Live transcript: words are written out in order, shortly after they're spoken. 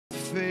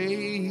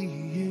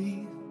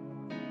faith,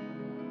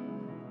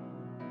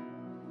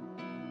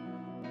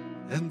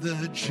 and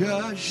the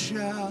just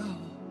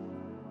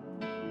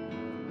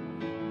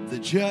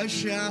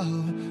shall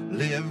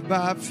live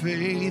by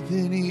faith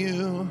in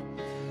you,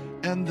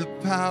 and the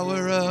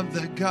power of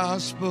the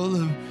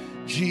gospel of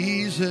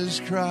Jesus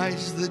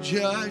Christ. The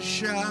just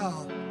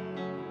shall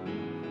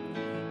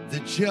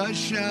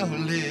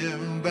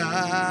live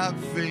by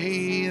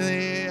faith.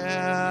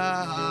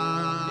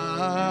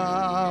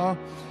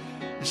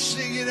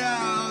 Sing it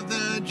out.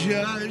 The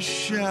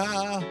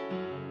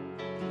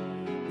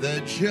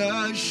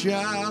just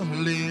shall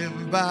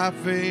live by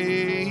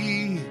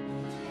faith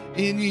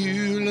in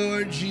you,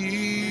 Lord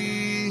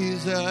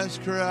Jesus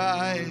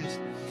Christ.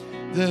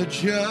 The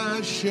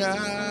just shall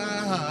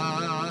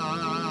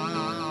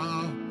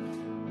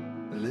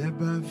live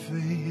by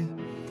faith.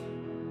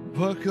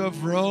 Book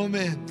of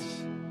Romans.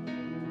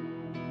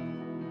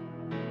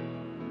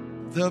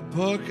 The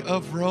book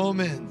of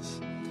Romans.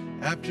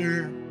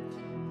 After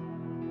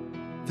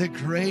the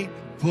great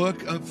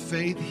book of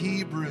faith,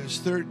 Hebrews,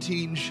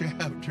 13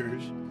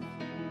 chapters.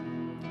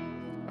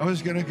 I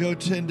was going to go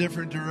 10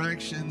 different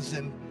directions,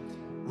 and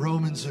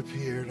Romans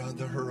appeared on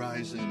the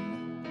horizon.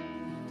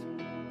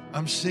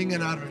 I'm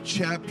singing out of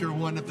chapter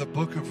 1 of the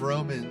book of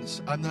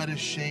Romans. I'm not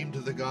ashamed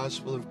of the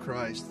gospel of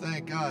Christ.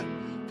 Thank God.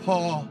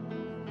 Paul,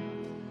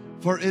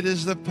 for it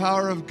is the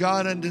power of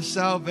God unto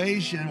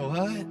salvation.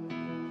 What?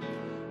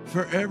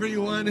 For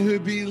everyone who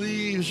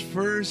believes,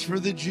 first for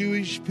the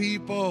Jewish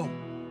people,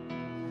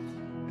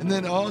 and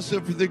then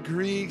also for the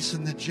Greeks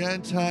and the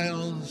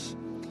Gentiles,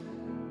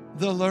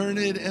 the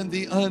learned and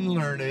the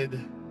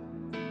unlearned.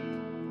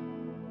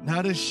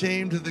 Not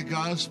ashamed of the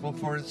gospel,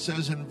 for it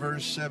says in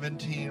verse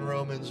 17,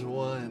 Romans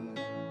 1,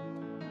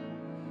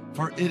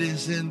 for it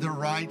is in the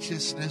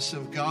righteousness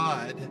of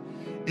God.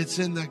 It's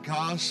in the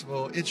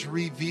gospel. It's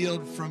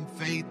revealed from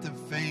faith to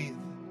faith.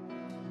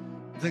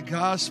 The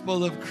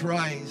gospel of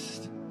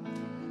Christ.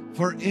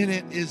 For in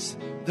it is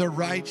the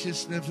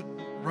righteousness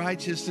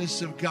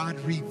of God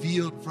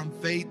revealed from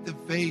faith to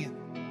faith.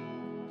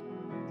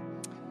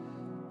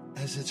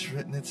 As it's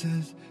written, it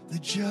says, the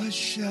just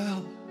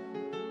shall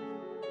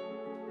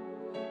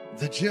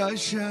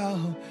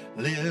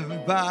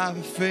live by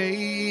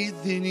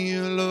faith in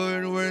you,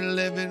 Lord. We're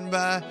living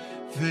by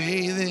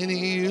faith in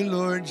you,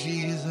 Lord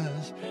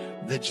Jesus.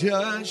 The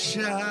just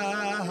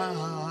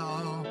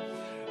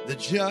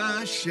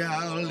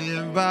shall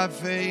live by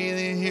faith.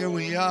 And here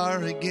we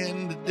are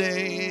again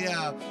today,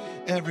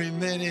 every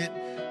minute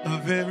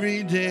of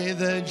every day.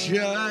 The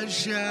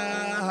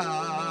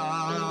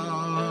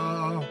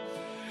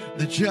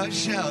just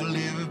shall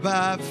live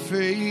by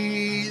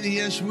faith.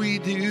 Yes, we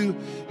do.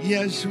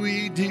 Yes,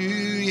 we do.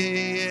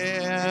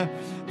 Yeah.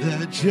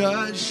 The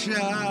just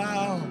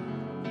shall.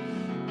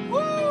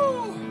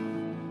 Woo!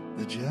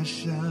 The just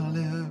shall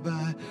live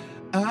by.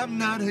 I'm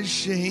not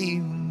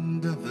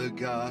ashamed of the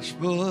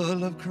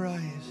gospel of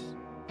Christ.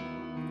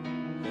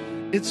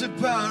 It's the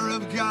power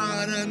of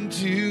God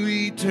unto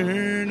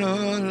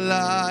eternal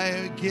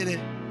life. Get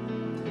it?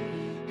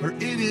 For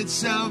in it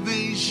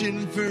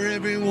salvation for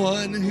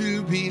everyone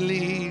who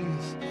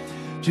believes,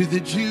 to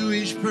the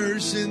Jewish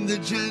person, the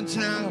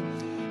Gentile,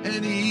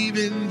 and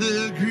even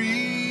the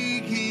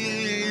Greek.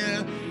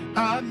 Yeah,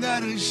 I'm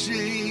not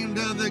ashamed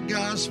of the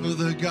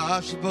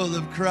gospel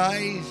of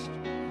Christ.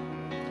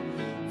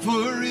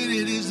 For in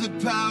it is the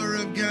power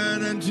of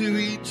God unto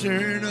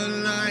eternal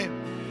life.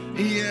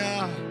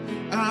 Yeah,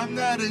 I'm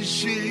not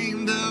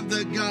ashamed of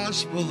the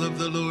gospel of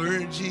the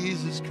Lord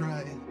Jesus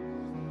Christ.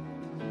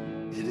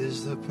 It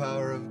is the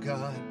power of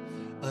God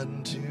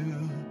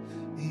unto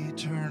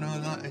eternal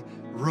life.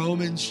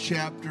 Romans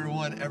chapter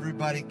 1.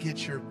 Everybody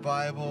get your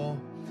Bible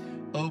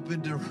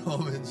open to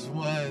Romans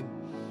 1.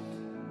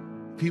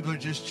 People are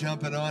just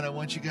jumping on. I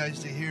want you guys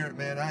to hear it,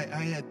 man.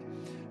 I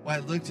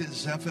looked at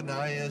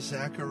Zephaniah,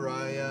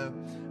 Zechariah.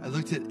 I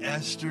looked at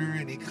Esther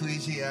and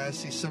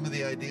Ecclesiastes, some of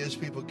the ideas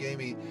people gave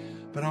me.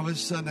 But all of a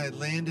sudden I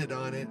landed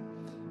on it.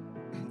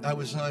 I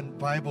was on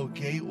Bible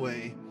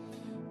Gateway,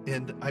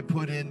 and I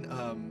put in,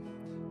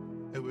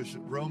 it was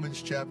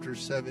Romans chapter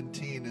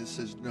 17. It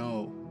says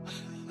no.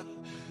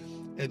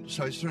 And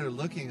so I started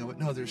looking. I went,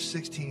 no, there's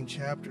 16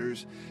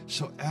 chapters.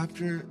 So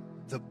after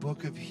the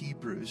book of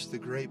Hebrews, the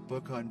great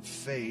book on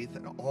faith,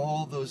 and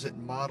all those that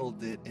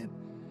modeled it, and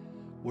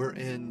we're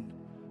in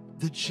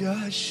the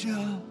just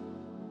shall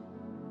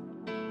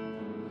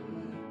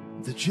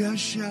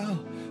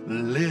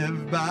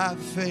live by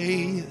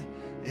faith.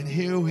 And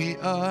here we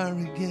are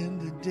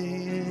again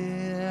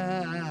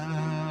today.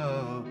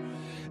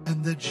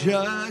 And the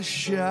just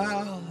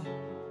shall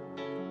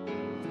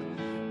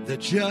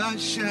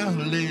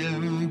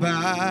live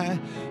by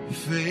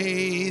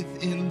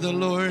faith in the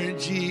Lord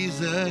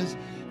Jesus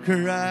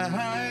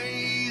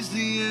Christ.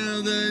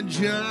 Yeah, the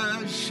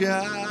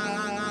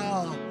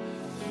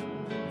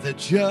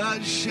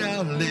just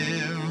shall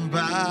live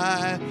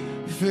by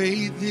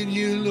faith in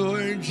you,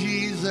 Lord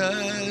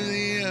Jesus.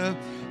 Yeah.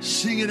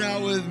 Sing it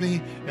out with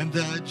me. And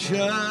the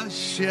just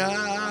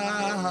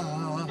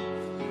shall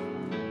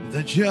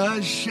The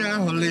just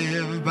shall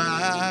live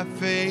by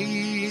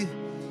faith.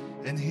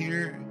 And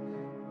here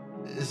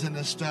is an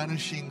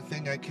astonishing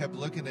thing I kept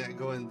looking at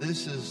going,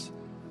 this is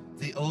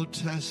the Old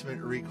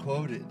Testament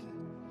requoted.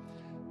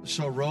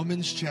 So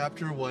Romans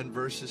chapter 1,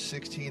 verses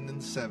 16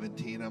 and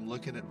 17, I'm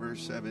looking at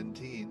verse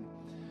 17.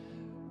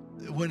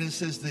 When it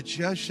says the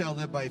just shall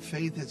live by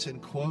faith, it's in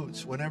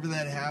quotes. Whenever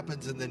that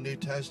happens in the New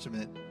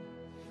Testament,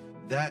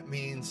 that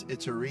means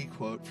it's a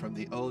requote from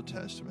the Old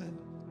Testament.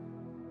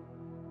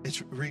 It's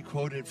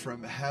requoted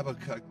from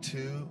Habakkuk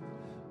 2,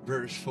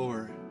 verse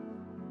 4.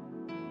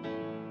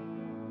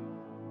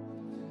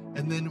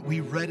 And then we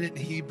read it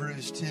in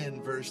Hebrews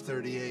 10, verse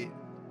 38.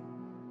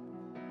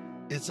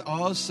 It's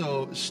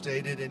also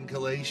stated in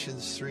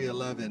Galatians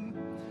 3:11.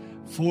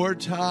 4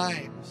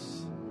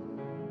 times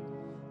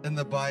in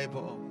the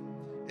Bible.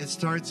 It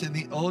starts in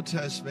the Old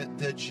Testament,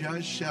 the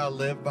just shall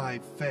live by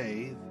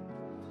faith.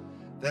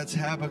 That's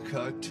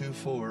Habakkuk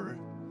 2:4.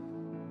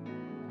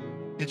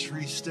 It's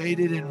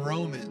restated in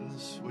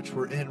Romans, which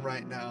we're in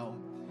right now.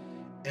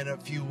 And a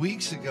few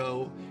weeks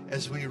ago,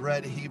 as we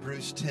read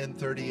Hebrews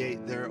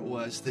 10:38, there it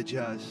was, the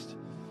just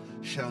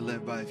shall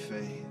live by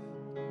faith.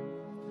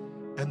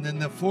 And then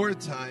the 4th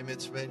time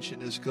it's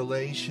mentioned is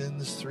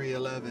Galatians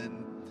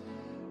 3:11.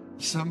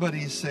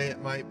 Somebody say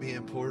it might be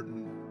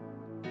important.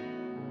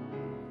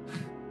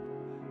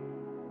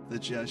 The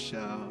just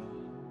shall.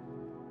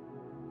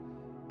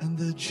 And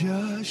the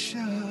just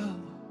shall.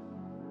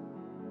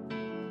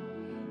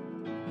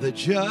 The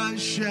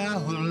just shall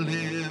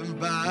live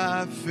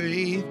by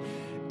faith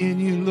in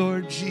you,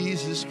 Lord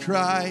Jesus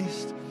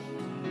Christ.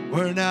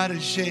 We're not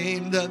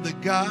ashamed of the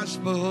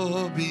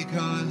gospel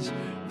because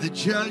the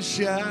just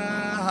shall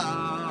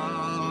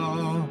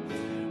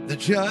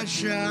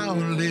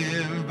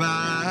live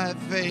by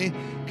faith.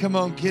 Come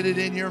on, get it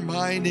in your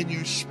mind and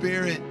your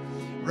spirit.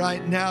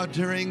 Right now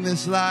during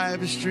this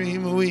live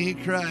stream, we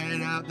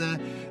cried out, the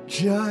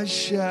just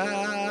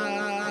shall,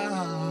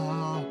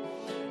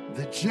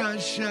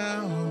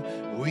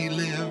 we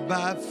live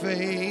by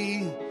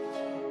faith.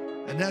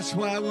 And that's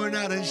why we're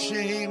not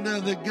ashamed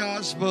of the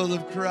gospel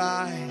of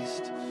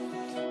Christ.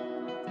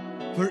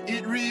 For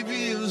it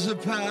reveals the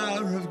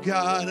power of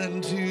God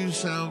unto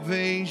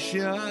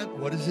salvation.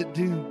 What does it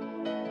do?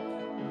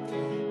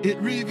 It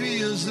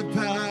reveals the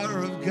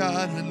power of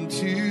God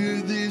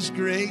unto this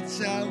great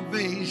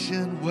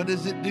salvation. What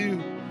does it do?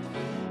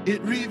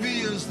 It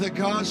reveals the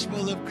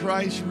gospel of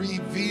Christ,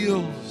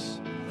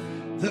 reveals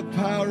the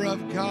power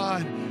of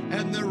God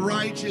and the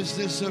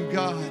righteousness of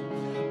God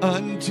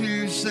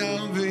unto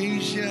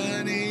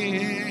salvation. And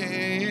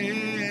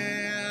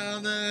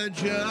the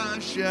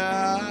just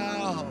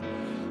shall,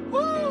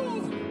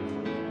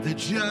 the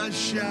just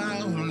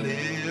shall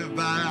live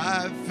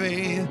by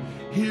faith.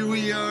 Here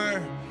we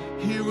are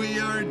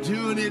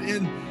doing it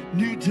in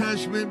New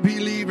Testament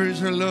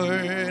believers, our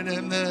Lord.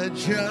 And the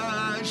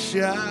just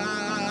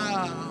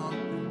shall,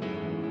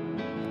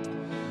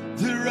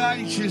 the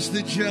righteous,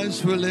 the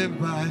just will live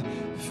by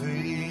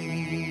faith.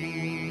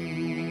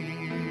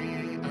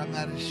 I'm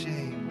not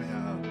ashamed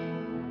now.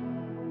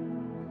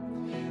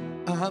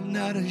 I'm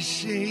not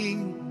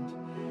ashamed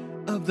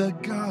of the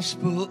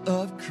gospel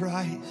of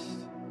Christ.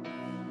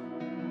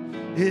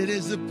 It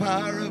is the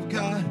power of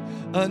God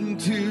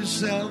unto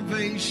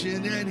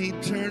salvation and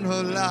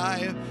eternal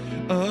life.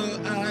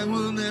 Oh, I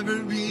will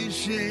never be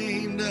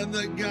ashamed of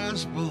the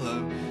gospel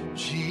of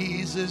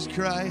Jesus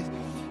Christ.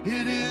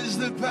 It is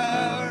the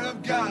power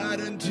of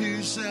God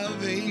unto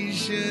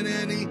salvation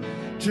and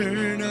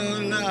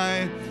eternal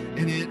life.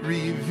 And it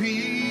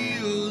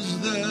reveals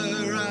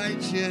the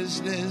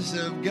righteousness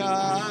of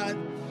God.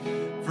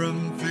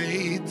 From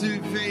faith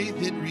to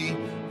faith, it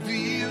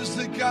reveals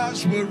the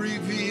gospel,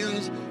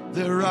 reveals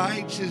the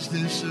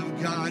righteousness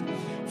of God.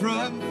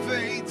 From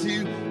faith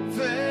to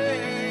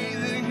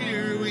faith, and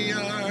here we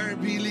are,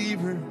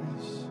 believers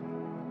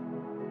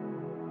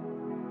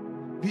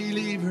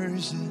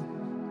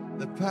in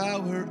the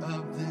power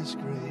of this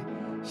great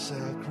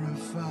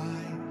sacrifice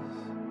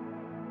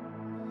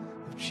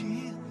of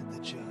Jesus.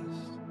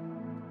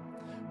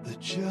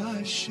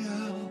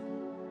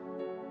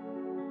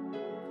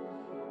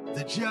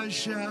 The just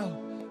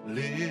shall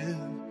live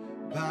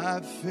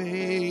by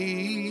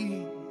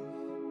faith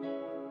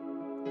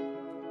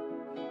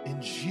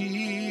in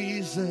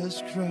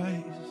Jesus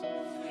Christ.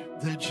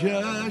 The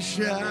just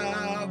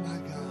shall, my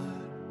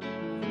God.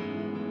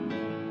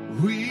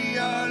 We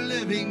are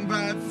living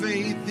by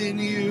faith in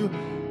you.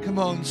 Come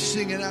on,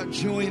 sing it out,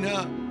 join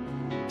up.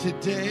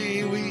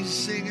 Today we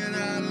sing it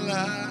out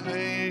loud.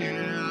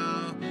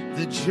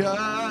 The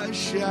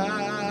just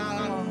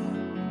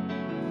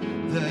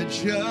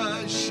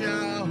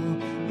shall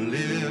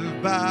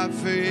live by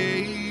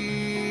faith.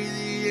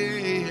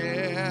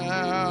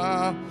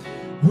 Yeah.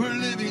 We're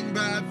living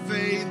by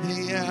faith.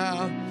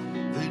 Yeah.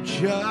 The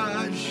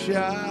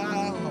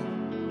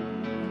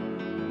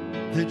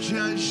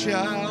just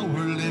shall,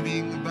 we're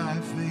living by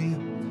faith.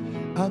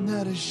 I'm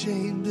not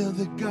ashamed of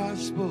the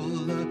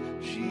gospel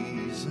of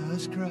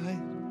Jesus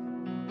Christ.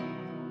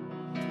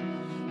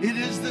 It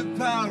is the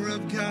power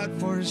of God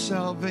for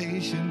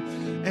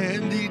salvation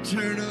and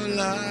eternal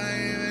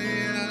life.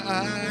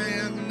 I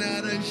am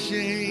not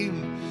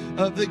ashamed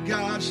of the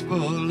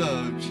gospel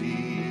of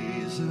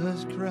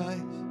Jesus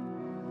Christ.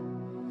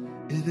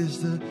 It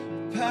is the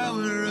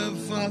power of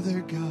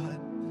Father God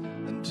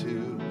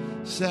unto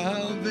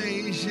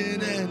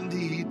salvation and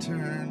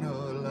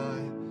eternal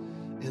life.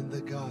 In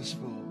the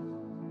gospel,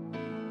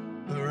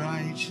 the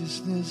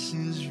righteousness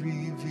is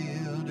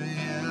revealed.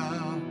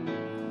 Yeah.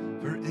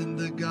 For in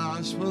the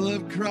gospel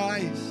of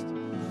Christ,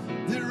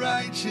 the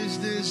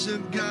righteousness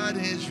of God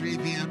is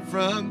revealed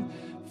from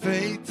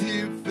faith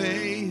to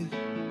faith,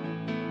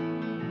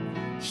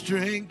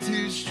 strength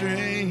to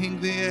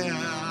strength,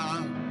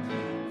 yeah.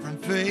 From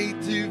faith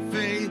to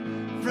faith,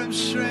 from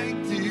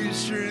strength to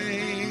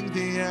strength,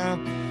 yeah.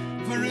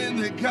 For in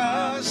the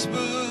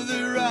gospel,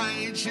 the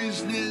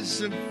righteousness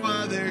of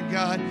Father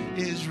God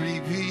is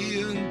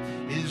revealed,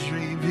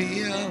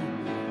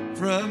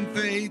 from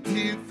faith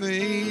to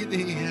faith,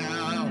 yeah.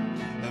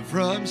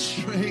 From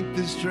strength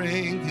to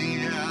strength,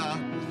 yeah.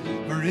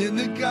 For in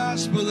the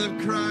gospel of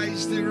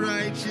Christ, the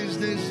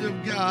righteousness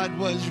of God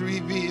was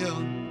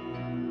revealed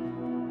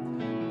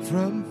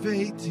from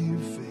faith to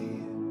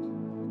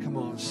faith. Come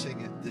on,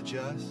 sing it. The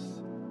just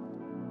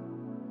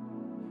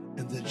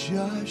and the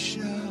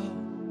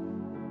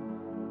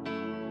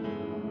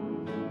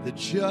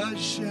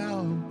just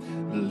shall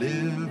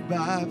live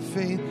by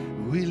faith.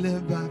 We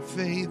live by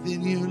faith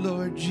in you,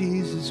 Lord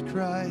Jesus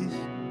Christ.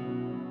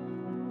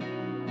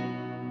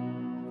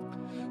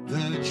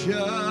 The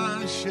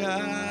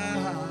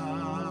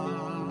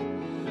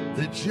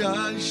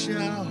just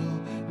shall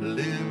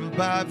live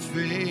by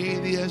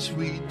faith. Yes,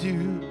 we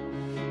do.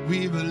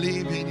 We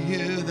believe in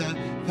you, the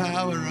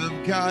power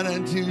of God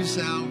unto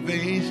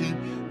salvation.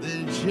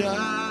 The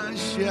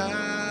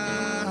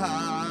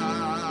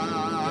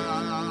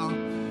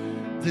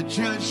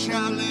just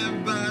shall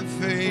live by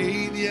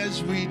faith.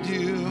 Yes, we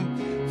do.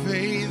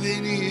 Faith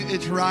in you,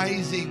 it's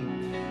rising.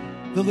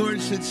 The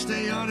Lord said,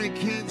 stay on it,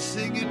 kids,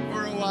 sing it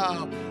for a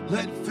while.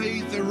 Let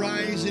faith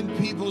arise in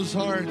people's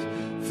hearts.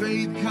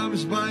 Faith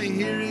comes by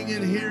hearing,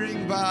 and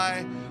hearing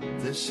by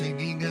the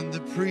singing and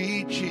the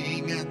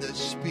preaching and the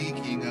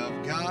speaking of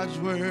God's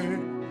word.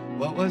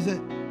 What was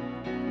it?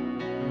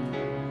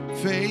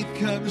 Faith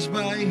comes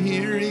by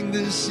hearing,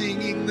 the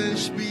singing, the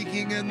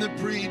speaking, and the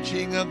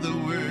preaching of the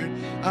word.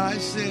 I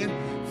said,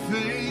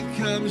 faith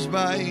comes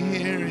by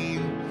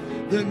hearing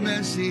the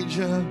message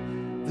of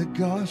the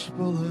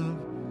gospel of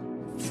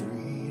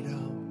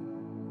freedom.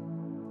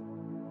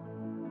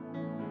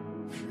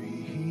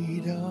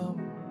 Freedom.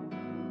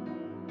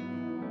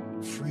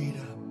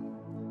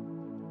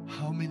 Freedom.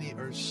 How many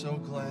are so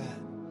glad,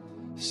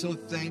 so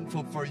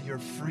thankful for your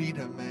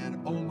freedom,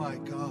 man? Oh my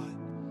God.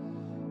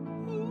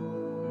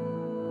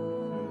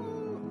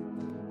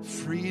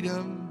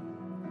 Freedom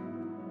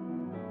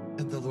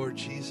in the Lord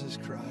Jesus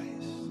Christ.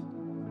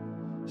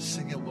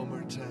 Sing it one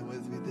more time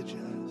with me. The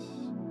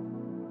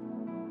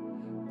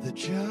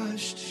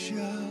just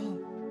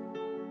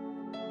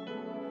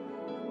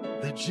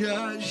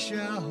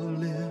shall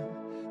live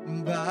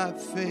by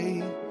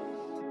faith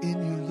in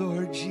you,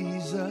 Lord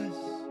Jesus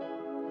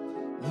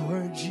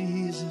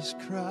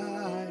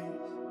Christ.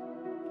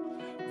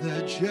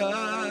 The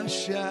just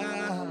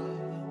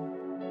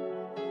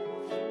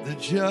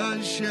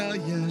shall,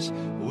 yes,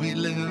 we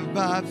live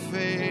by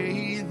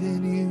faith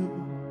in you.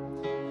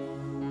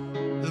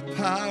 The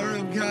power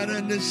of God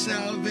unto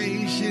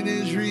salvation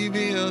is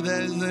revealed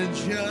as the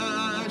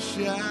just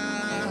shall.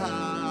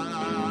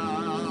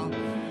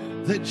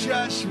 The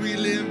just, we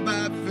live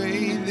by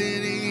faith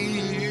in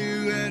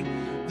you and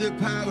the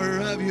power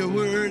of your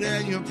word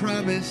and your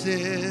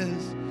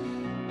promises.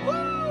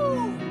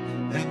 Woo!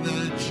 And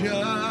the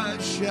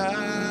just shall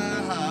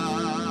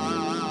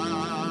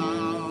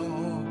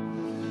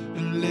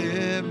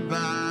live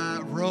by.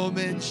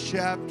 Romans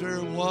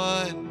chapter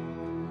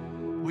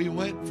 1. We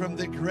went from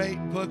the great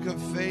book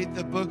of faith,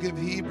 the book of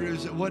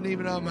Hebrews. It wasn't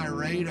even on my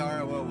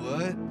radar. Well,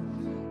 what?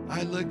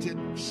 I looked at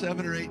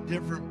 7 or 8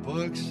 different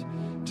books,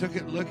 took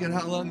a look at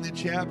how long the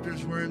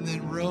chapters were, and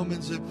then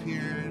Romans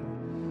appeared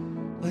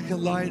like a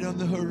light on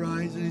the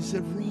horizon. He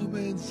said,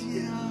 Romans,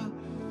 yeah,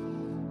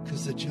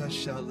 because the just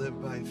shall live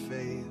by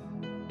faith.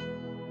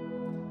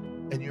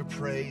 And your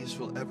praise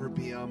will ever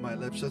be on my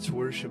lips. Let's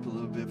worship a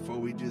little bit before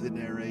we do the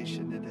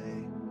narration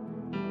today.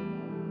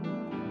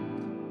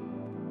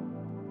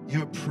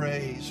 Your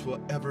praise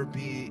will ever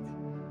be.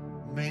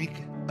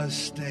 Make a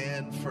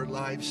stand for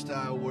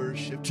lifestyle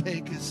worship.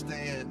 Take a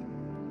stand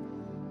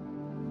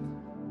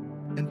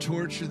and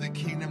torture the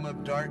kingdom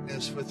of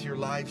darkness with your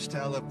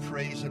lifestyle of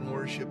praise and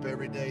worship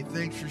every day.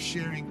 Thanks for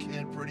sharing,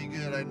 Ken. Pretty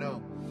good, I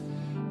know.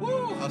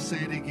 Woo! I'll say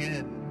it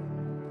again.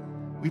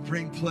 We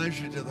bring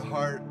pleasure to the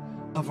heart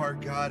of our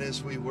God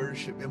as we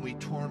worship, and we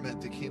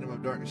torment the kingdom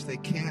of darkness. They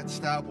can't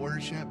stop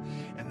worship,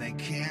 and they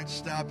can't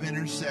stop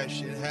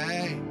intercession.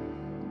 Hey,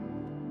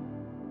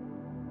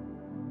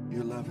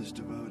 your love is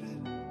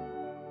devoted.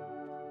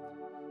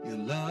 Your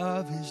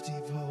love is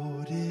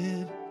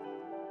devoted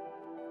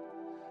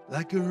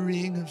like a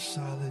ring of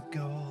solid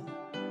gold.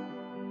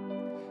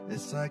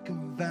 It's like a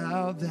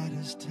vow that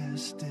is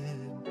tested,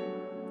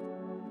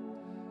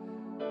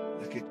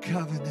 like a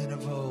covenant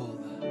of old.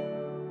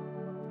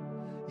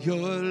 Your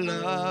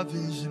love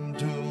is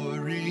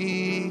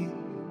enduring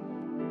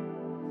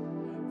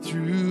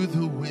through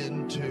the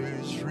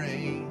winter's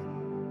rain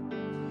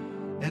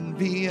and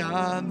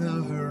beyond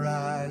the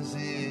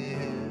horizon.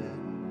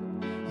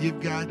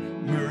 You've got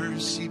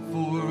mercy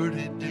for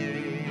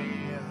today.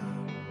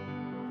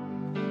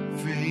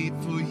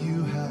 Faithful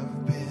you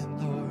have been,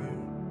 Lord.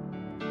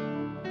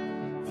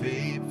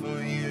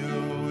 Faithful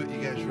you.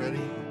 You guys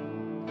ready?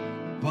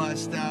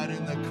 Bust out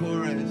in the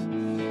chorus.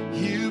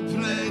 You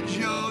pledge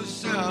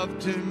yourself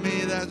to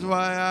me. That's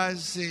why I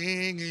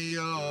sing.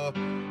 Your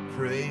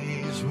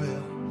praise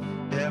will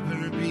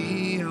ever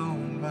be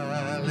on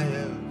my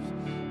lips.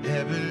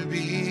 Ever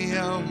be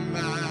on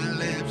my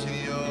lips.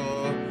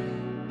 Your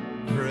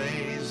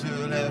praise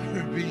will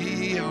ever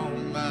be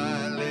on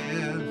my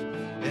lips.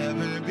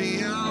 Ever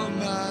be on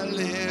my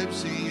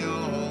lips.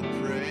 Your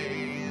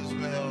praise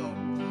will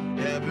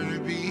ever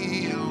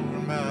be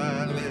on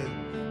my lips.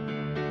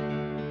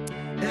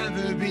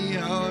 Ever be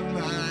on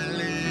my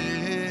lips.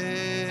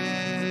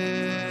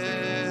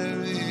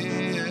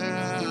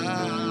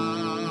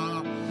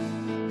 Yeah.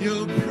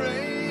 Your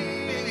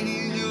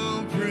praise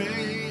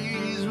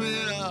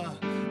will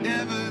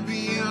ever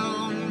be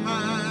on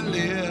my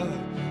lips.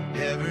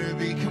 Ever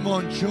be, come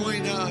on,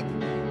 join up.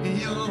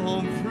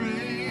 Your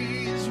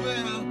praise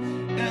will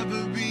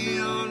ever be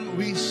on.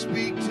 We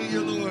speak to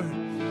you, Lord.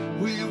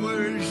 We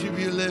worship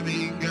you,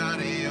 living God.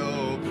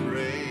 Your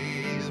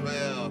praise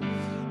will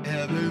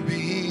ever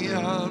be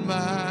on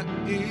my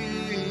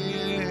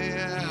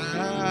ear.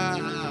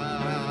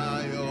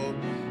 Your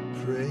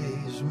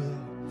praise will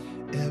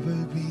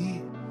ever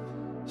be.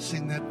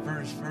 Sing that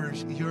first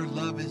verse. Your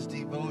love is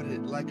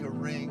devoted like a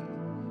ring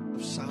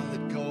of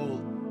solid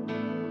gold.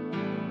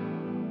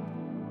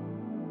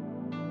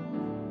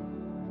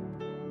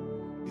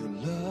 Your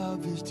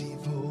love is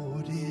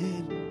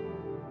devoted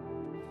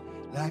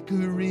like a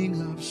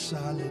ring of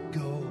solid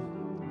gold.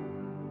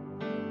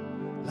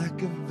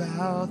 Like a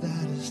vow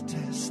that is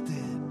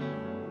tested,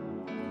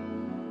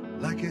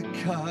 like a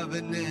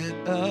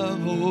covenant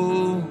of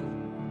old.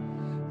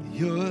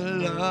 Your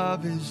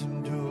love is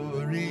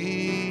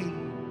enduring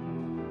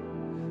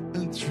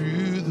and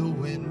through the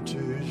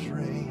winter's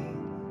rain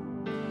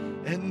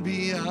and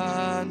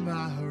beyond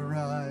my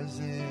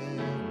horizon.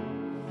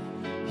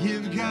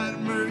 You've got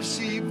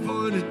mercy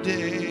for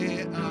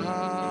today.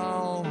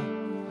 Oh,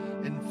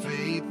 and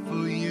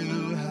faithful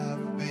you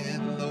have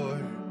been,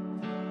 Lord.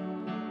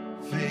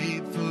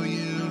 Faithful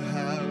you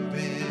have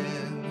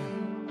been,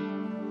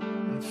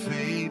 and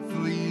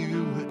faithful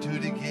you will do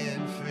it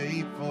again.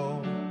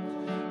 Faithful,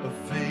 oh,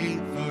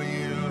 faithful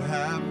you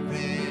have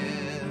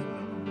been,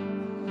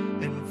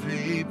 and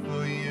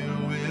faithful you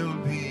will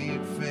be.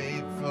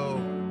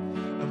 Faithful,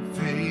 oh,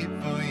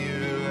 faithful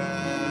you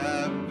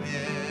have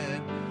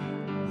been,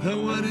 the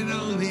one and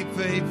only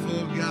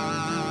faithful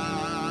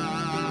God.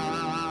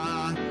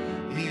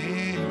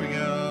 Here we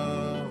go.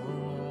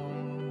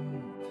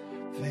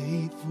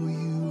 Faithful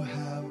you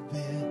have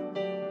been,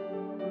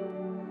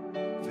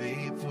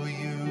 faithful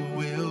you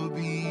will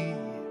be.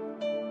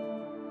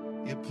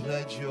 You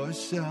pledge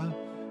yourself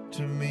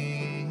to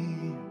me,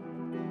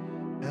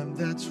 and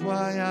that's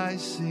why I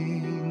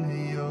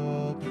sing.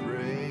 Your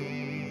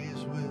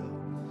praise will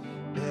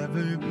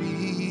ever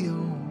be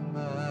on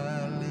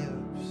my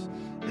lips,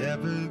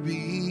 ever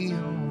be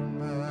on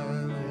my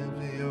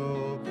lips.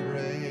 Your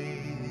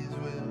praise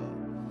will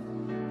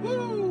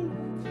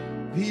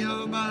be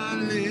on my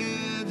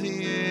lips.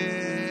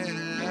 Yeah.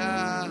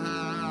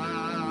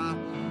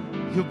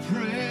 Your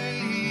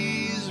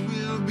praise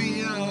will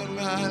be on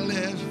my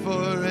lips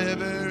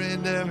forever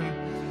and ever.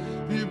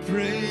 Your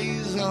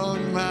praise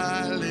on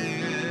my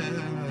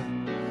lips.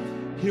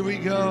 Here we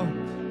go.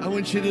 I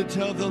want you to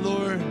tell the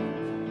Lord,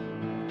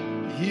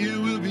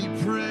 you will be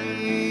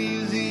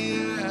praised.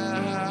 Yeah.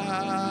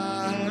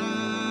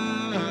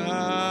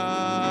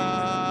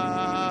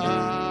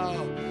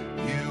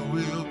 You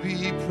will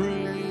be praised.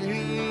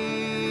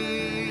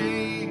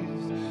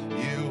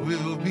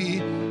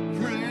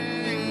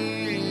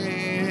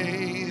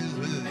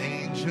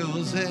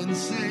 And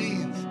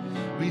saints,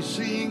 we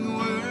sing,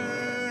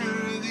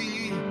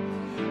 worthy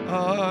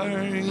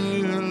are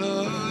you,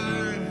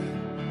 Lord.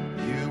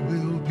 You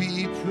will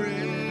be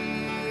praised.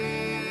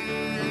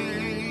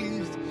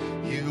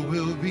 You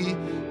will be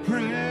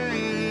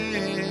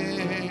praised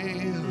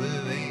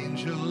with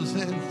angels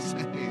and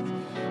saints.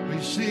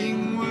 We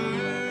sing,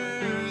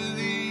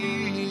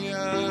 worthy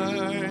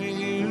are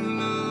you,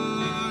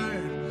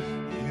 Lord.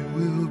 You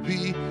will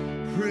be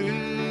praised.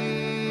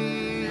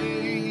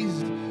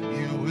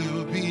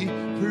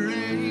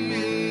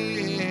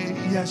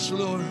 Yes,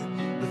 Lord,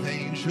 with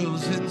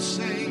angels and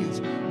saints,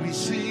 we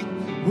sing,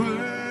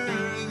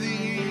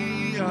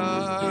 worthy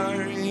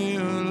are you,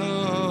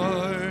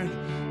 Lord.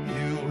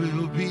 You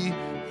will be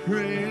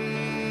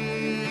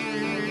praised.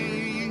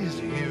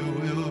 You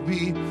will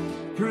be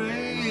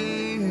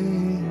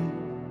praised.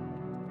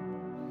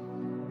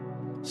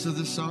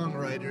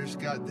 songwriters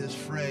got this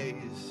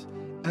phrase,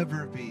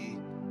 ever be,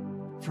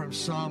 from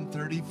Psalm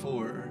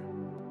 34.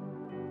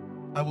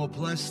 I will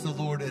bless the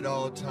Lord at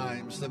all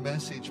times. The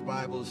Message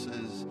Bible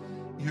says,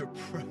 your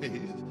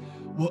praise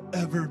will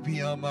ever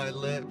be on my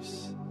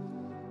lips.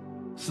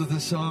 So the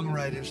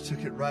songwriters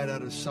took it right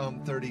out of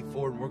Psalm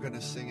 34, and we're going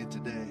to sing it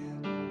today.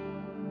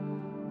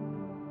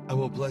 I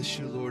will bless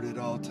you, Lord, at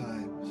all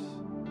times.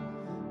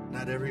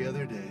 Not every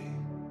other day.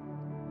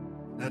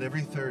 Not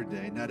every third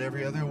day. Not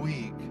every other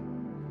week.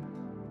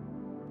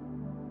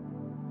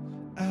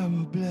 I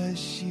will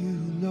bless you,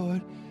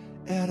 Lord,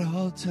 at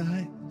all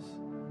times.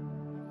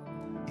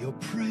 Your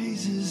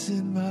praise is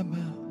in my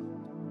mouth.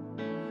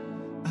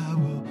 I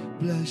will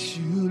bless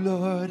you,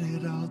 Lord,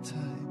 at all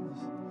times.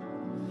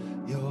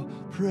 Your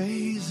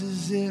praise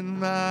is in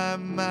my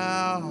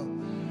mouth.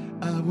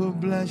 I will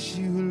bless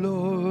you,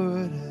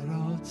 Lord, at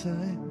all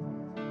times.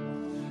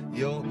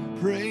 Your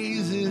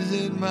praise is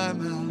in my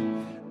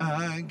mouth.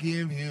 I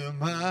give you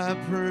my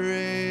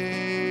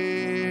praise.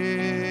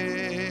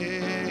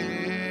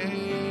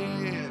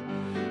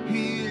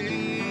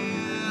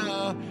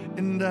 Yeah.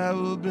 And I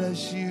will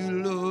bless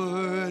you,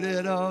 Lord,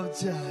 at all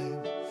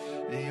times.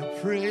 Your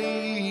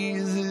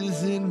praise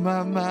is in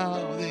my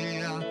mouth.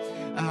 Yeah.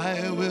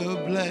 I will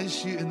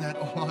bless you. Isn't that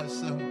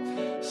awesome?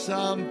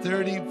 Psalm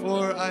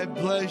 34, I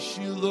bless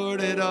you,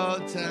 Lord, at all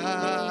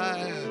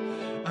times.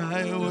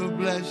 I will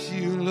bless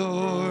you,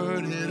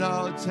 Lord, at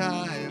all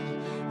times.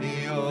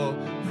 Your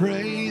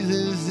praise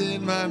is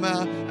in my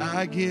mouth.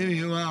 I give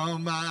you all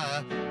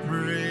my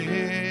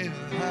praise.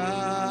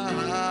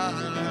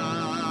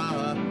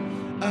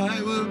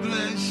 I will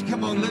bless.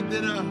 Come on, lift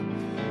it up.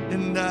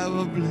 And I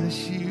will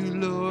bless you,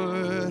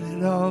 Lord,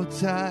 at all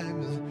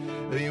times.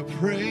 Your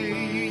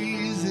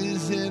praise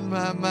is in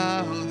my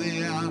mouth.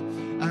 Yeah.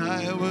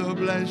 I will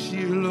bless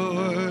you,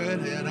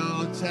 Lord, at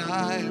all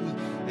times.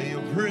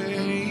 Your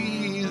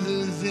praise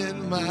is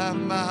in my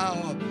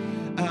mouth.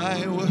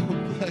 I will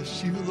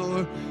bless you,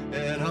 Lord,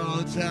 at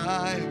all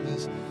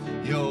times.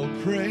 Your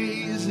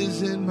praise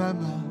is in my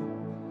mouth.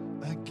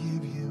 I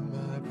give you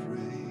my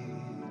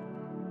praise.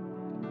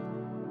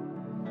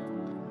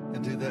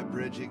 And do that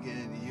bridge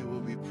again. You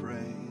will be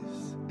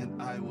praised,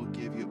 and I will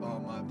give you all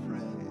my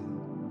praise.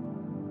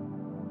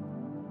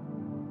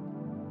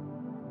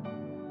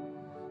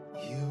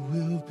 You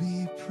will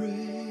be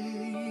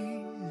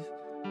praised.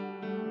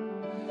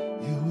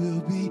 You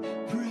will be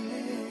praised.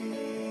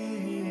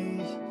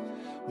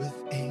 With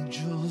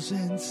angels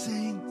and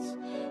saints,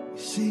 we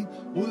sing,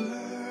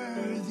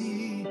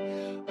 worthy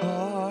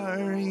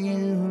are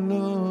you,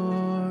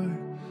 Lord.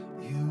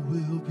 You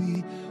will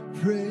be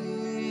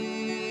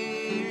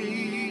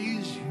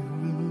praised. You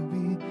will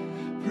be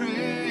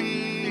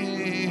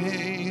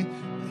praised.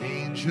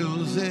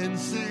 Angels and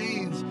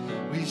saints,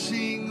 we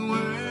sing,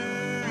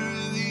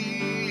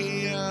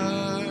 worthy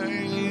are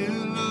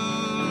you,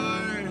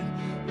 Lord.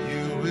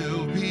 You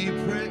will be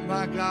praised,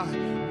 my God,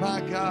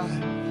 my God.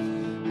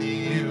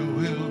 You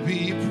will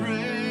be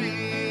praised.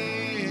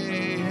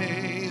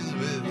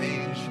 With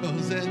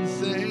angels and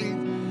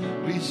saints,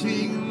 we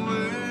sing,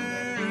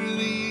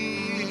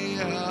 worthy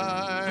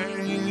are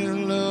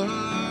you,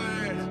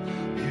 Lord.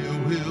 You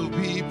will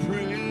be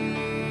praised.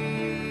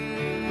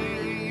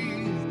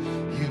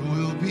 You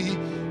will be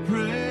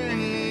praised.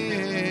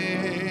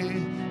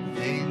 With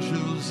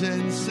angels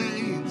and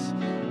saints,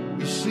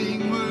 we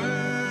sing,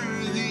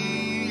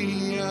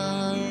 worthy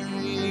are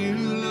you,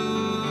 Lord.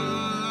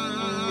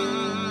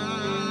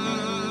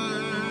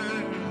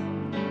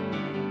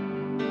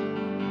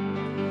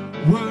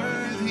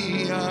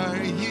 Worthy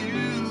are you,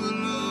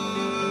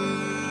 Lord.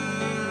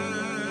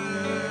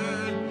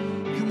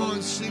 Come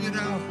on, sing it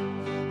out.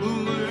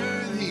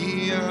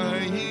 Worthy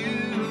are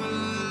you, Lord.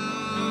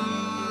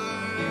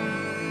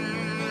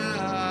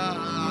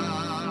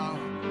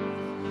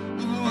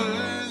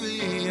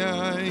 Worthy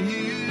are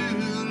you,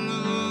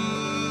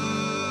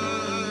 Lord.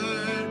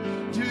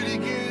 Do it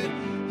again.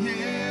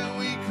 Yeah,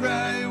 we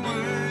cry,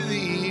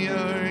 worthy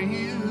are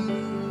you,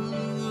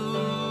 Lord.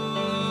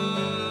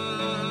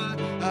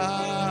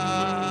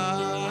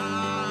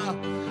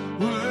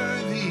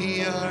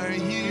 Worthy are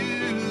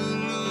you,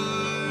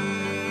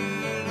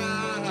 Lord.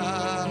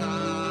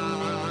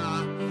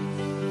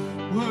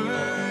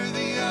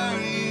 Worthy are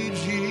you,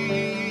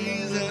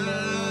 Jesus.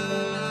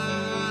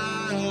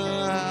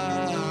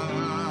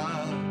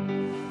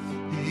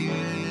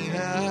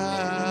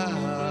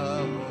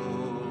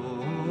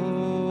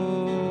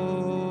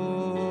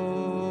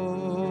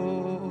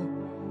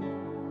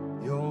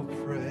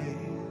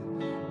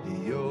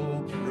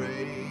 Your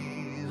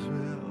praise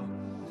will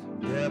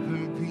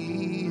never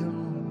be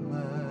on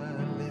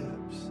my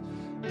lips.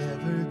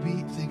 Ever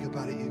be. Think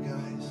about it, you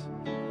guys.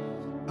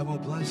 I will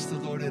bless the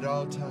Lord at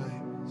all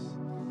times,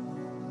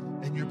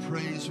 and your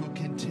praise will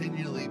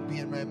continually be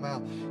in my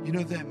mouth. You know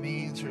what that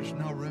means? There's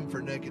no room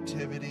for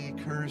negativity,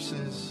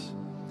 curses,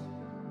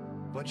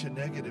 a bunch of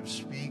negative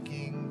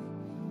speaking.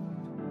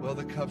 Well,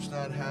 the cup's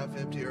not half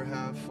empty or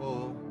half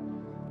full.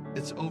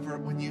 It's over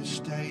when you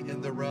stay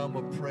in the realm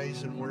of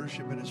praise and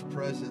worship in His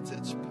presence.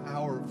 It's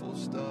powerful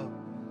stuff.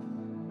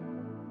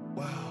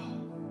 Wow.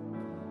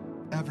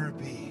 Ever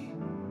be.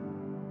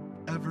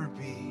 Ever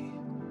be.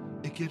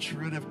 It gets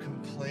rid of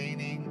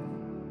complaining,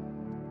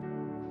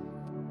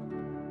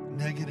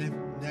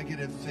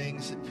 negative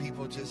things that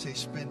people just, they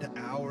spend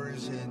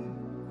hours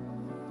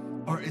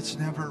in, or it's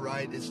never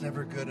right, it's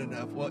never good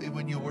enough. Well,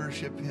 when you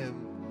worship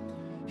him,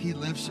 he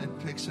lifts and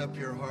picks up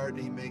your heart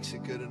and he makes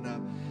it good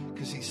enough,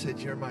 because he said,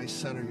 you're my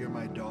son or you're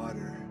my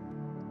daughter.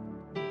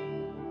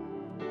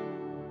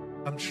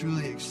 I'm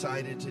truly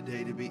excited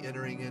today to be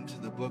entering into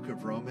the book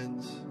of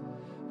Romans,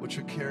 which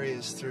will carry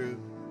us through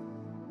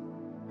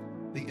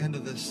the end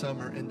of the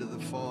summer into the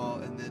fall.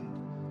 And then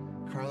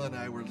Carla and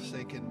I were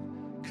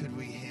thinking, could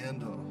we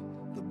handle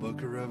the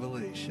book of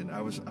Revelation?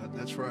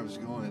 That's where I was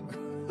going.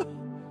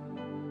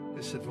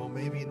 I said, well,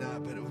 maybe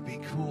not, but it would be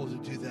cool to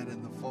do that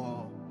in the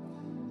fall.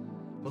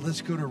 But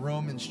let's go to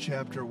Romans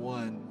chapter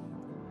 1.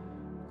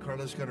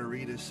 Carla's going to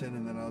read us in,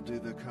 and then I'll do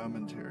the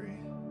commentary.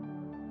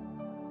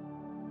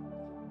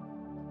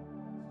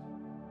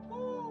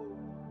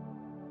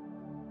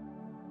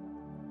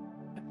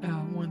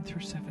 1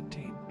 through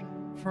 17.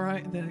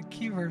 The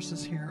key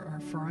verses here are,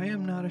 for I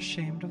am not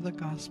ashamed of the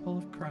gospel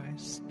of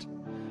Christ,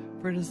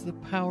 for it is the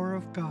power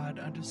of God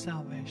unto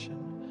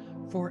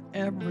salvation for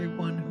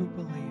everyone who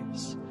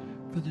believes,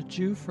 for the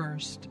Jew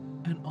first,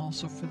 and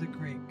also for the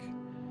Greek.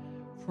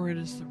 For in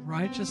it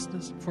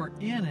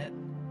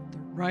the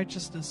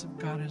righteousness of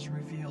God is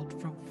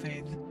revealed from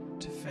faith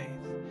to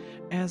faith,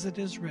 as it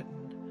is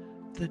written,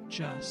 the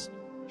just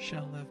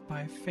shall live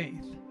by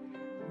faith.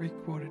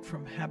 Requoted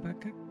from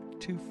Habakkuk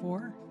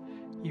 2:4,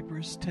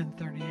 Hebrews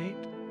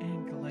 10:38,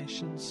 and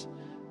Galatians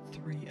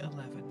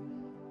 3:11.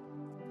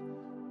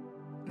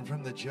 And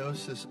from the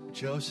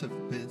Joseph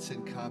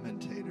Benson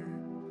commentator,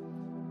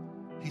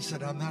 he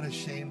said, I'm not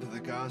ashamed of the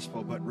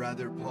gospel, but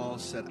rather Paul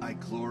said, I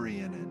glory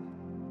in it.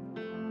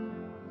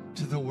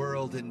 To the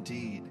world,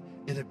 indeed,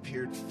 it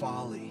appeared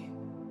folly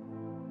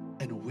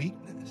and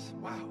weakness.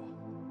 Wow.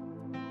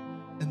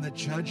 In the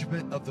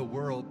judgment of the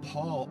world,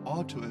 Paul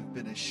ought to have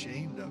been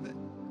ashamed of it.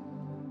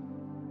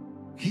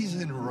 He's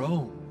in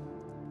Rome,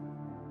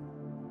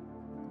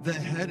 the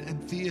head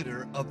and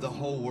theater of the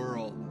whole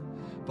world.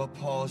 But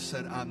Paul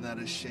said, I'm not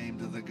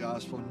ashamed of the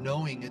gospel,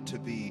 knowing it to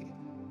be,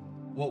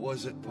 what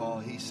was it, Paul?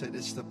 He said,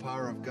 it's the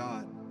power of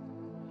God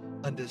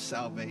unto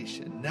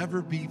salvation.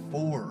 Never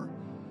before,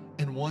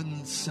 in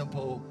one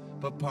simple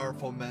but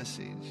powerful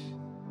message,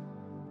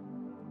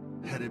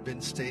 had it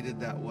been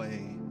stated that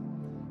way.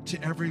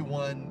 To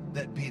everyone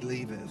that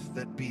believeth,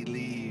 that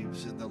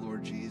believes in the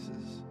Lord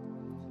Jesus.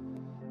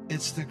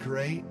 It's the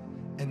great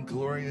and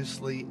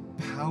gloriously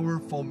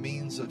powerful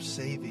means of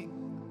saving.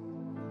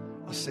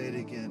 I'll say it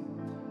again.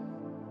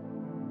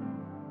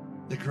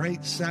 The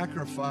great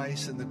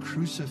sacrifice and the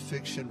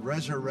crucifixion,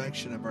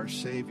 resurrection of our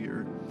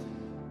Savior.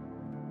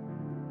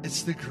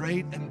 It's the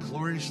great and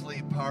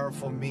gloriously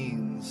powerful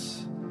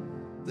means,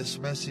 this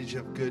message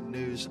of good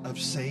news, of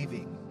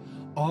saving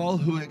all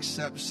who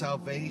accept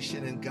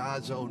salvation in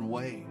God's own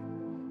way.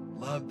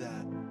 Love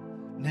that.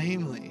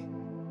 Namely,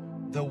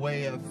 the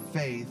way of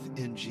faith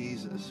in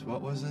Jesus.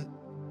 What was it?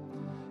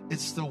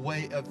 It's the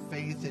way of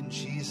faith in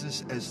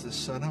Jesus as the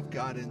Son of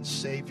God and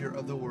Savior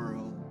of the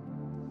world.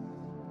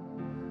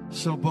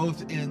 So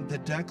both in the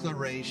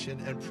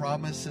declaration and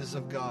promises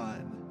of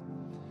God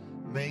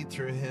made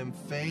through him,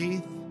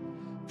 faith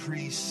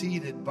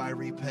preceded by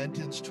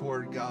repentance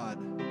toward God,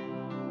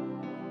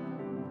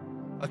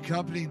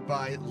 accompanied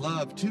by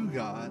love to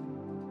God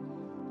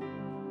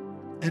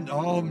and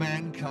all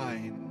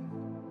mankind,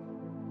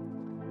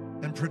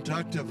 and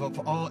productive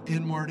of all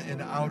inward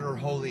and outer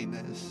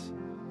holiness,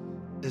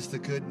 is the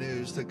good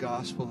news, the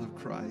gospel of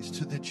Christ,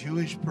 to the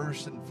Jewish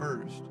person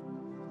first,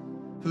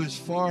 who is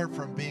far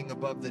from being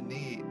above the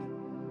need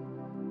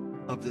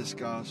of this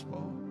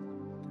gospel.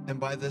 And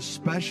by the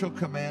special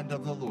command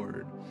of the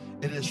Lord,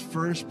 it is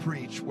first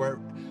preached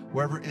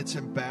wherever its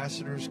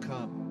ambassadors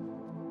come.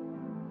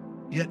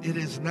 Yet it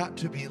is not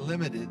to be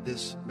limited,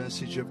 this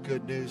message of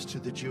good news, to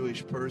the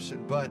Jewish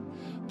person, but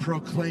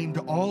proclaimed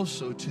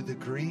also to the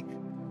Greek,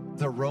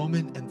 the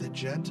Roman, and the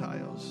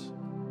Gentiles.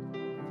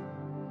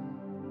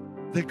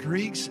 The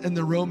Greeks and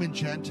the Roman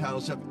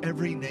Gentiles of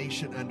every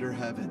nation under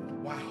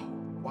heaven.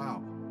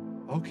 Wow.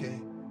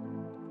 Okay.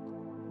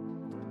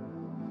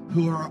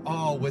 Who are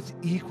all with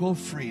equal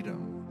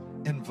freedom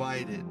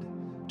invited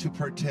to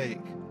partake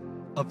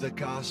of the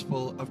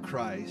gospel of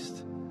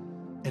Christ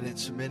and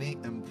its many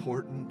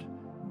important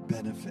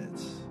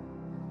benefits.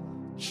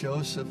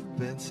 Joseph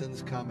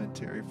Benson's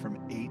commentary from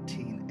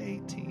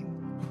 1818.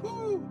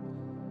 Whew.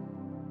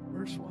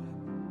 Verse 1.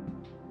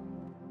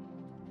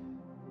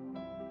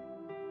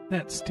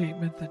 That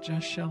statement, the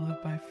just shall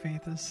live by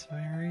faith, is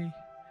very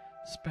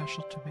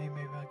special to me.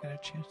 Maybe I'll get a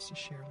chance to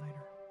share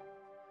later.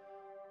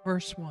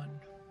 Verse 1.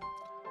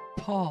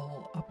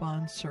 Paul, a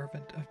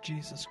bondservant of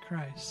Jesus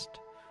Christ,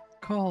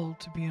 called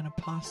to be an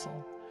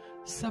apostle,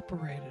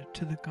 separated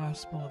to the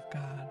gospel of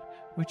God,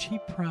 which he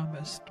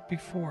promised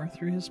before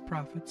through his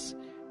prophets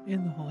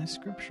in the Holy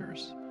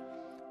Scriptures,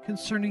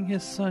 concerning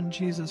his Son,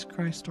 Jesus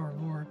Christ our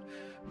Lord,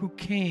 who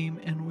came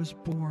and was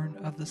born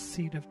of the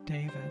seed of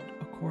David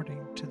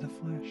according to the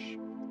flesh.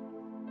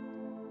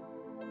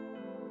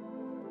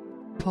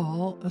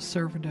 Paul, a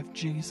servant of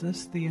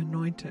Jesus, the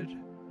Anointed,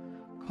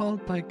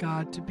 called by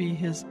God to be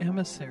his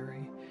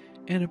emissary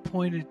and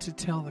appointed to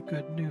tell the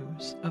good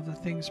news of the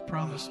things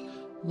promised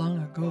long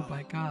ago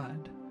by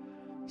God,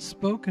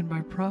 spoken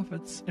by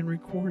prophets and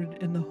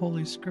recorded in the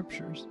Holy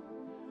Scriptures.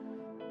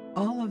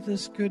 All of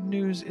this good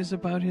news is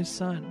about his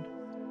Son,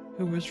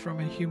 who was from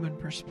a human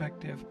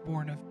perspective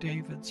born of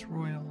David's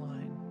royal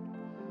line.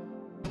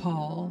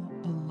 Paul,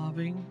 a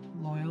loving,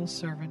 loyal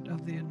servant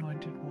of the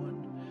Anointed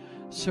One,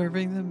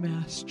 serving the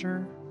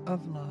Master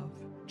of love,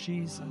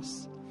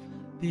 Jesus,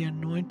 the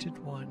Anointed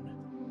One.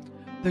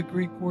 The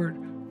Greek word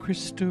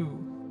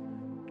Christou,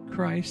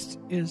 Christ,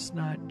 is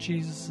not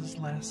Jesus'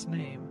 last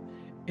name.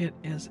 It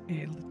is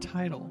a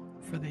title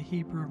for the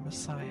Hebrew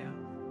Messiah.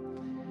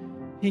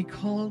 He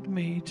called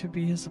me to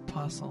be his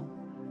apostle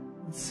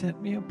and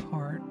set me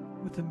apart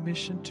with a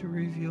mission to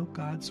reveal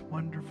God's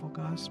wonderful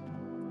gospel.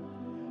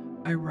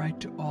 I write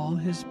to all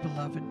his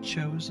beloved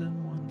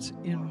chosen ones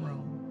in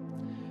Rome,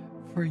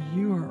 for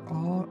you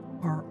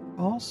are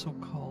also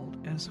called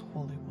as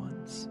holy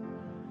ones.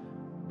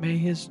 May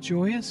his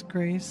joyous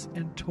grace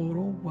and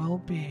total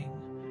well-being,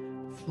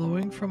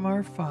 flowing from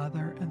our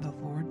Father and the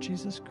Lord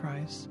Jesus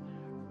Christ,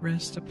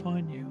 rest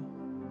upon you.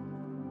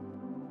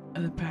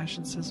 And the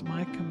Passion says,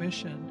 my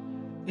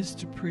commission is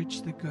to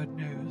preach the good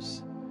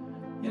news.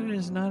 Yet it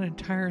is not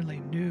entirely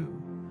new,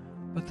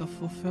 but the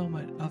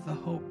fulfillment of the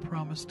hope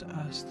promised to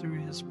us through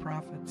his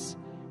prophets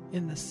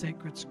in the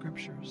sacred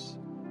scriptures.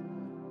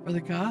 For the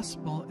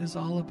gospel is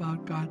all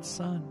about God's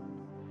Son.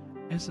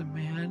 As a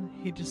man,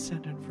 he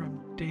descended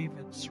from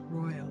David's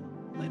royal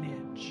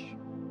lineage.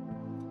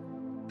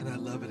 And I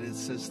love it. It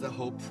says the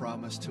hope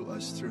promised to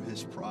us through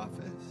his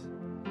prophets.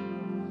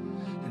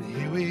 And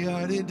here we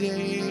are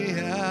today,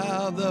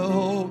 how the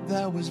hope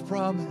that was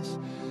promised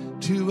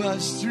to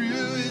us through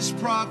his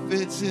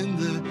prophets in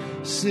the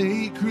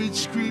sacred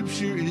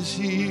scripture is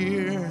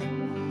here.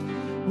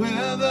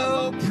 Well, the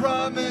hope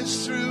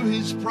promised through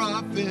his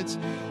prophets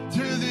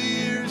through the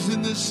years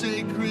in the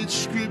sacred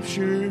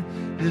scripture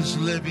is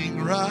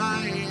living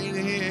right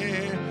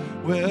here.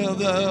 Well,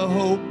 the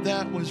hope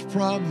that was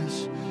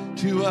promised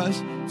to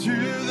us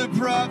through the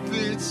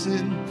prophets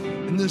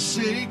in the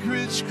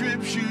sacred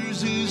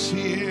scriptures is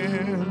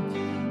here.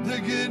 The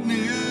good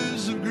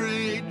news of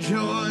great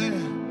joy.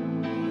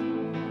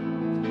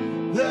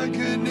 The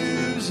good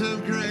news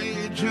of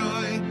great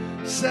joy,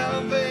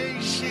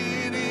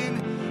 salvation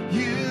in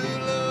you,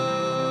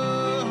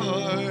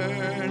 Lord.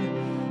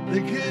 The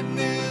good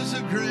news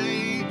of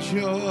great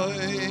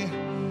joy,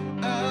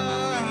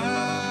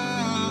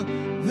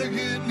 the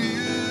good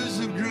news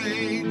of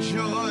great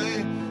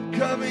joy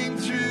coming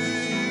through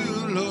you,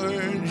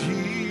 Lord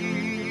Jesus.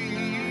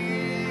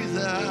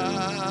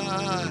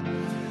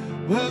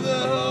 Well, the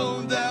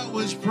hope that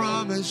was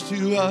promised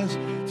to us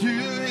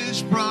through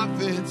his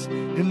prophets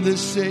in the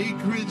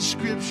sacred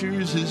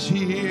scriptures is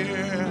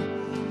here.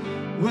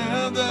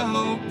 Well, the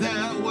hope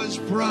that was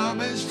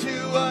promised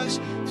to us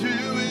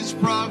through his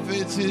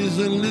prophets is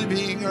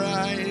living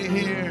right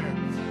here,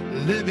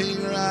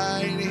 living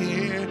right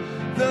here.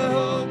 The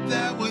hope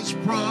that was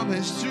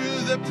promised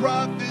through the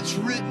prophets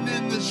written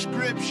in the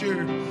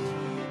scripture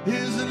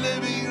is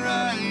living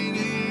right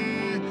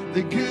here.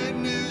 The good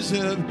news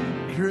of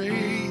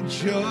great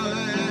joy.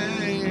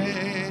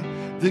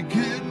 The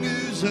good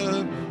news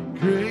of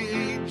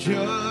great joy.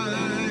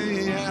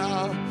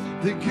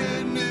 The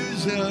good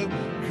news of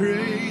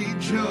great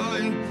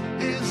joy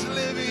is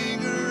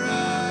living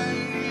right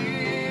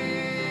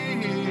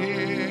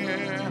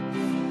here.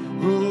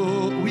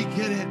 Oh, we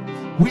get it.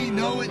 We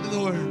know it,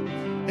 Lord.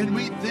 And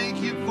we thank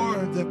you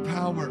for the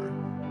power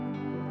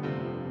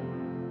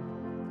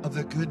of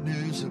the good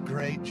news of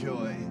great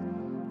joy.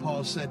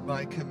 Paul said,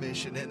 my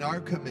commission and our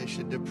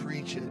commission to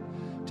preach it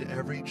to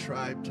every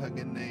tribe, tongue,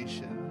 and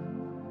nation.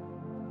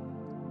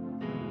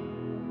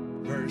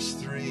 Verse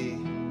 3,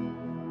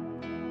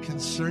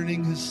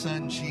 concerning his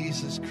Son,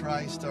 Jesus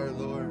Christ our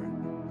Lord,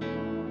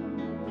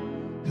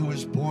 who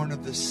was born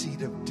of the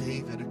seed of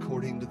David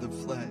according to the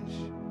flesh,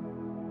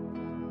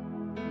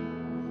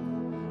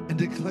 and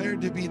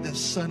declared to be the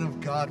Son of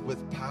God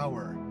with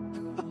power.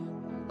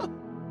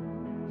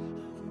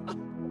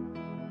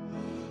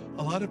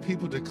 A lot of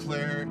people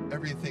declare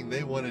everything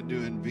they want to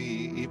do and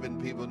be,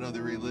 even people in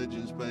other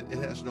religions, but it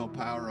has no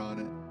power on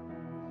it.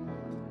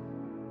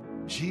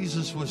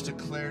 Jesus was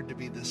declared to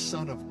be the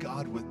Son of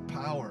God with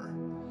power,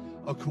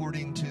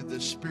 according to the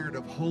Spirit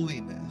of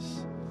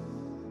holiness,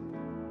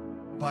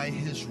 by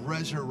his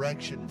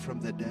resurrection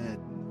from the dead.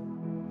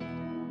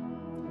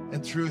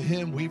 And through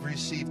him we've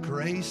received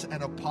grace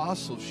and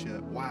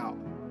apostleship, wow,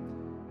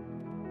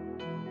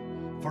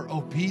 for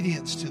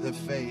obedience to the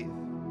faith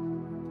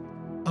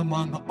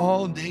among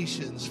all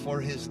nations for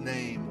his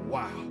name,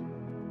 wow.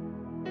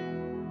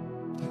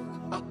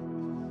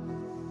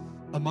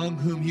 Among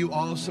whom you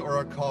also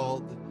are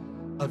called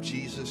of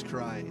Jesus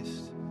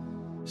Christ.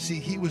 See,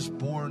 he was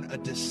born a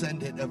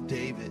descendant of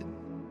David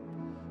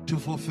to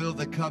fulfill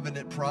the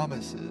covenant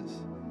promises.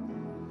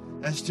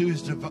 As to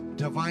his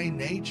divine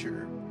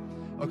nature,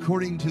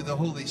 according to the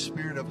Holy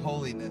Spirit of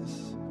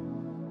holiness,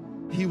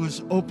 he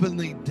was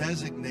openly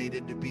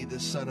designated to be the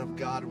Son of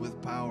God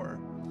with power,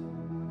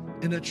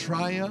 in a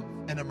triumph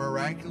and a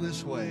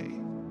miraculous way,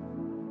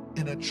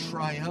 in a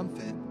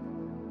triumphant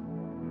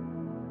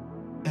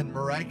and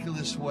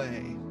miraculous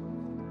way,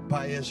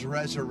 by his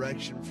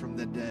resurrection from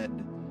the dead.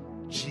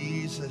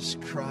 Jesus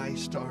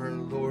Christ, our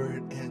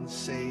Lord and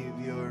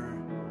Savior.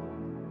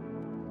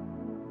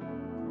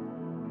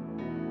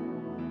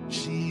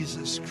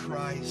 Jesus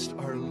Christ,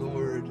 our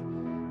Lord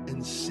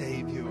and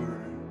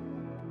Savior.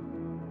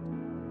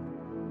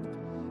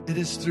 It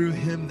is through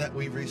him that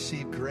we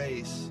receive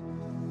grace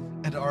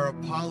and our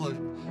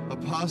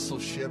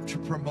apostleship to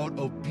promote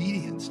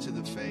obedience to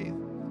the faith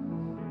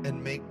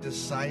and make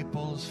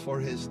disciples for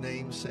his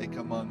name's sake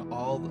among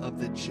all of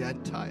the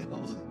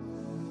Gentiles.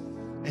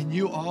 And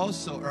you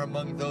also are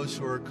among those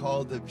who are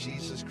called of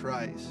Jesus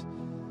Christ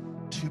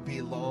to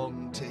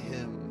belong to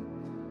him.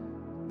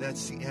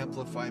 That's the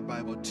Amplified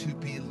Bible, to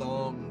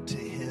belong to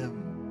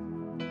him.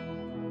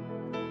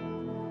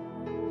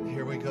 And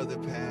here we go, the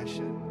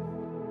Passion.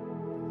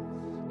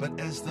 But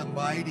as the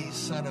mighty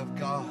Son of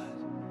God,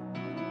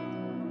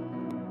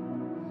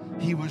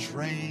 he was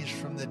raised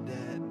from the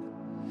dead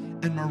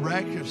and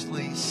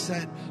miraculously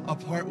set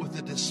apart with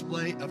a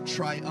display of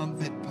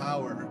triumphant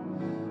power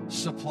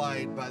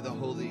supplied by the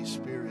Holy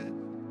Spirit.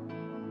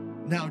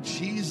 Now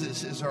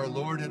Jesus is our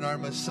Lord and our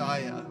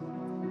Messiah,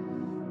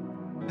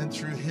 and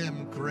through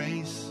him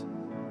grace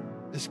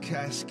is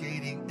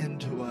cascading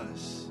into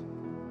us.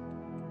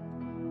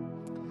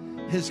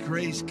 His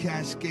grace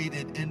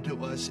cascaded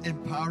into us,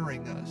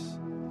 empowering us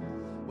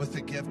with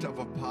the gift of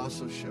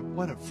apostleship.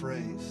 What a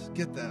phrase.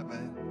 Get that,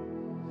 man.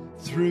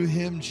 Through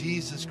him,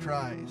 Jesus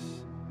Christ,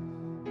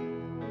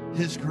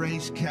 his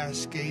grace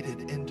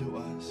cascaded into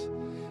us,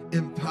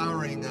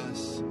 empowering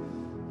us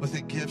with the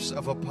gifts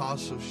of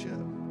apostleship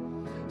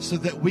so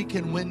that we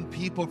can win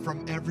people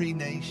from every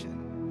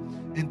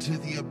nation into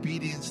the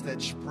obedience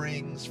that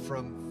springs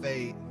from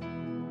faith,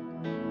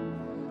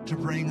 to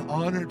bring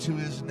honor to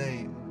his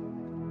name.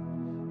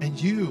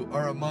 And you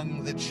are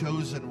among the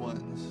chosen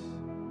ones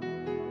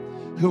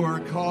who are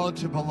called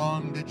to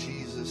belong to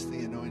Jesus, the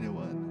Anointed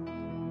One.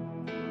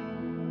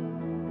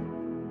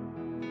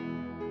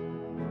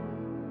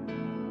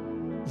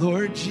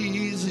 Lord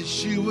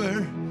Jesus, you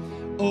were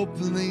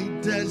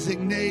openly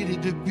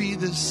designated to be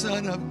the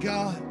Son of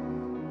God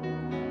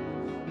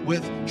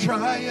with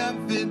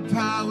triumphant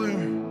power.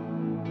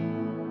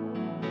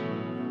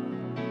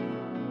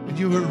 And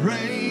you were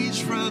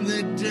raised from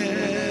the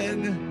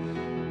dead,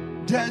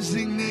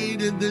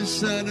 designated the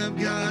Son of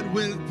God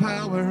with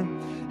power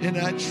in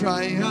a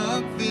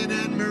triumphant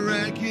and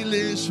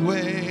miraculous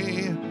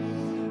way.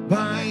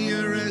 By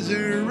your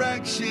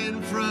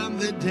resurrection from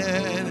the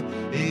dead,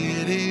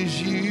 it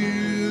is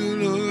you,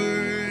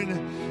 Lord.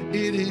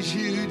 It is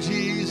you,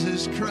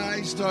 Jesus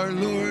Christ, our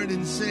Lord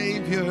and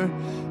Savior.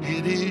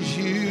 It is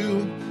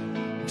you,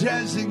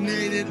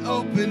 designated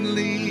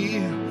openly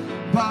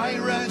by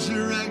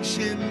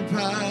resurrection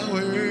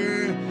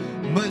power,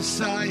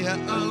 Messiah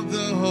of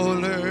the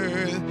whole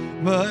earth,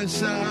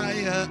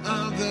 Messiah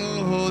of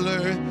the whole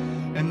earth.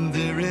 And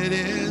there it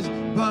is,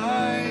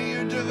 by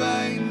your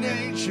divine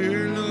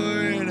nature,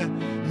 Lord,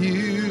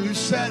 you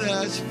set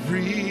us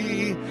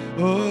free.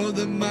 Oh,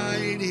 the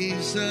mighty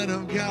Son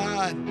of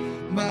God,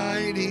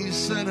 mighty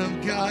Son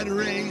of God,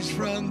 raised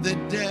from the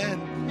dead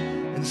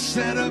and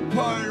set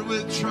apart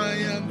with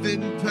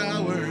triumphant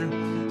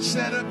power,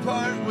 set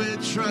apart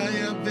with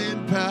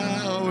triumphant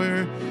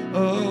power.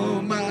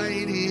 Oh,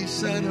 mighty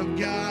Son of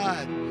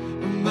God,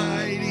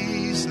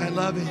 mighty, I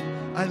love it,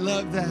 I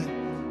love that,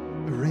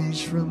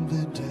 raised from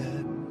the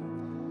dead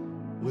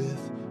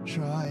with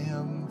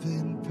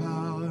triumphant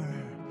power.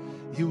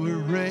 You were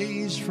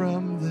raised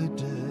from the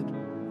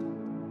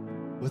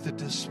dead with a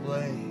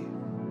display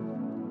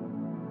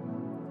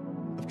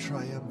of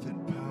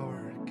triumphant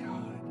power,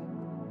 God.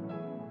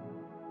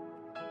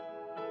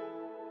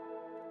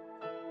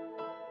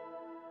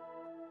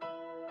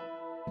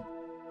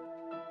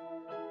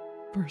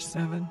 Verse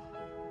 7.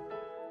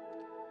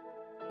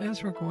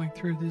 As we're going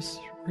through these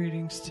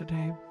readings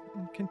today,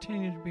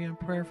 continue to be in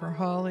prayer for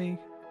Holly.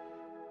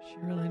 She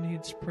really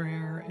needs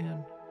prayer.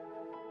 And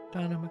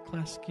Donna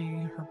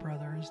McCleskey, her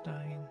brother, is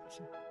dying.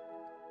 So.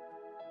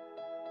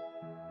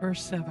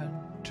 Verse 7.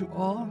 To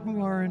all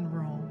who are in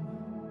Rome,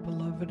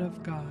 beloved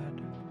of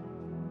God,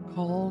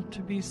 called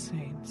to be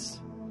saints,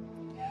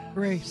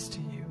 grace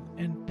to you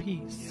and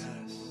peace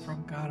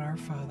from God our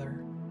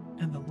Father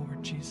and the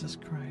Lord Jesus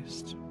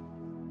Christ.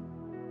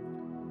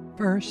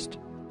 First,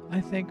 I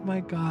thank my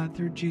God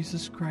through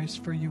Jesus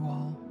Christ for you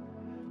all,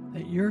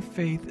 that your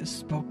faith is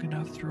spoken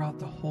of throughout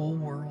the whole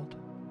world.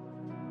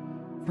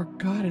 For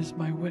God is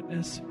my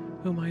witness,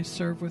 whom I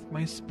serve with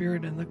my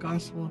spirit in the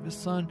gospel of his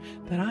Son,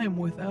 that I am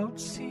without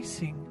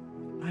ceasing.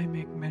 I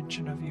make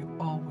mention of you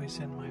always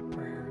in my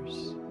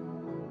prayers.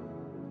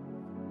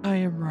 I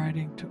am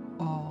writing to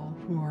all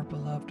who are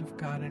beloved of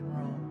God in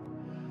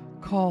Rome,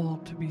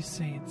 called to be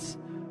saints,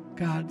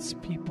 God's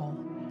people,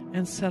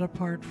 and set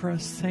apart for a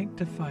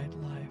sanctified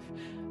life,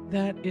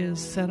 that is,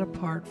 set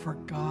apart for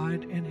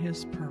God and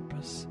His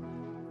purpose.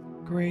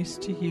 Grace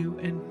to you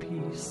and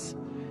peace,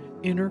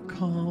 inner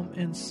calm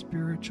and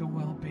spiritual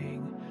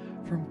well-being,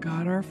 from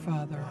God our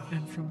Father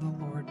and from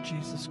the Lord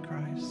Jesus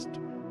Christ.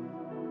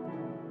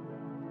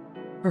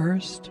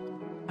 First,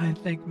 I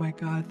thank my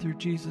God through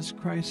Jesus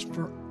Christ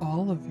for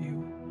all of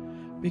you,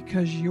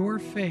 because your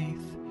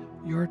faith,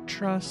 your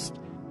trust,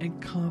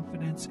 and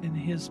confidence in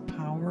His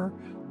power,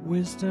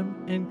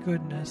 wisdom, and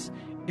goodness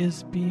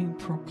is being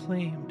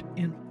proclaimed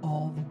in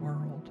all the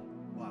world.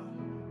 Wow.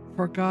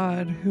 For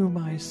God, whom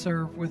I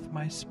serve with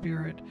my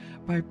spirit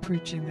by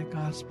preaching the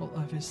gospel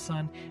of His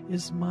Son,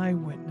 is my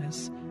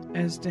witness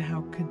as to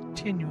how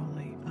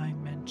continually I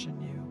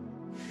mention you.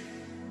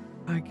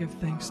 I give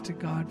thanks to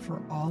God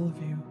for all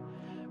of you,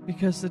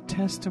 because the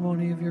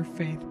testimony of your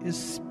faith is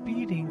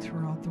speeding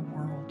throughout the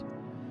world.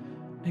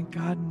 And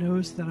God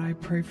knows that I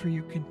pray for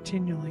you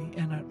continually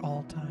and at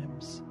all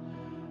times.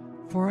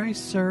 For I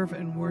serve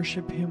and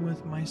worship Him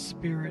with my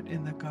spirit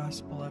in the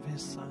gospel of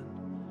His Son.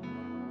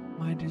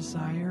 My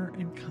desire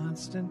and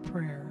constant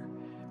prayer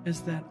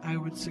is that I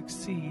would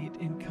succeed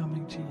in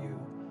coming to you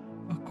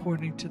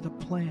according to the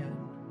plan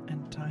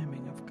and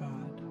timing of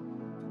God.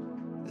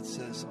 It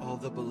says, all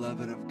the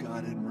beloved of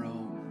God in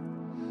Rome,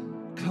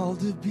 called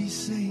to be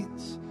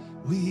saints.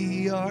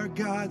 We are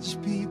God's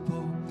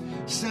people,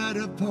 set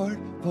apart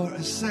for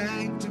a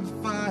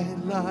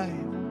sanctified life,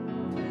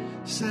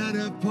 set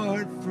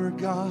apart for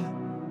God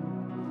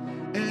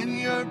and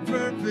your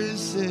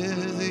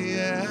purposes,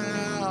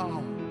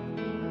 yeah.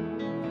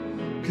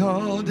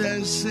 Called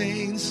as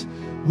saints,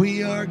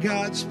 we are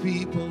God's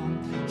people,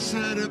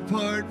 set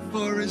apart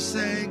for a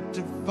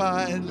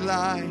sanctified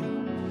life,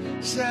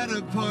 set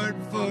apart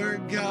for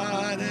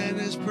God and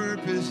His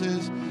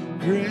purposes.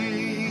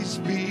 Grace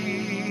be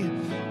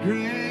to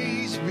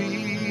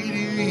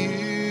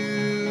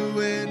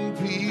you and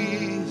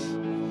peace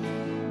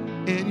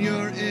in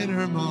your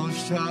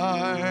innermost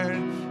heart.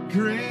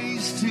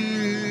 Grace to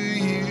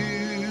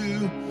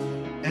you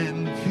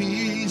and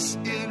peace,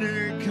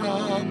 inner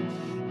calm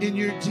in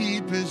your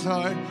deepest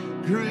heart.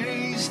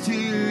 Grace to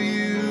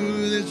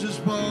you. This was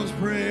Paul's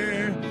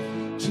prayer.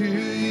 To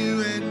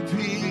you and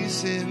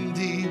peace in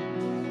deep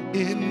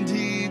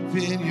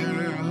in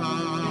your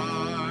heart.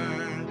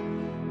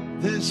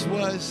 This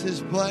was his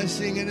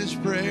blessing and his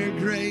prayer.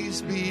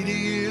 Grace be to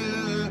you.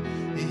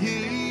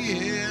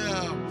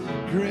 Yeah.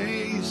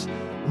 Grace,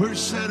 we're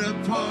set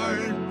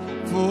apart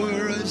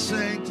for a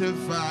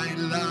sanctified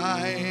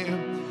life.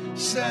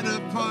 Set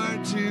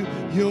apart to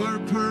your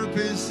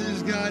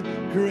purposes, God.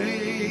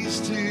 Grace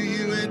to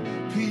you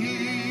and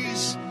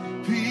peace.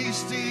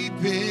 Peace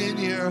deep in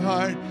your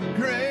heart.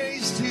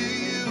 Grace to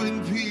you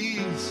and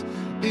peace.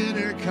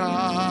 Inner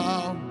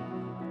calm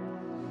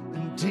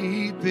and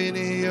deep in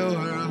your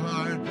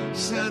heart.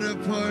 Set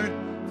apart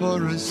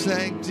for a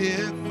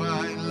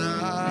sanctified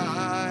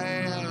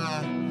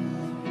life.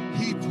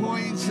 He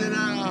points it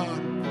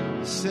out.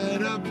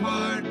 Set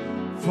apart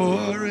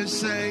for a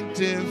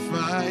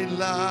sanctified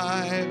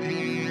life.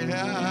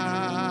 Yeah.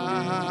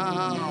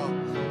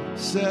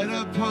 Set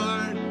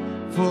apart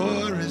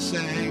for a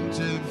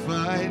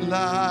sanctified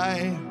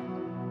life.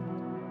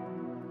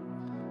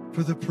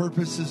 For the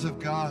purposes of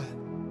God.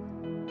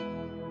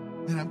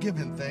 And I'm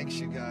giving thanks,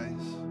 you guys.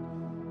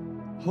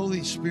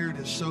 Holy Spirit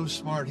is so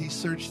smart. He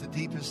searched the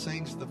deepest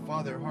things of the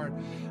Father heart.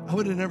 I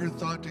would have never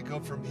thought to go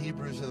from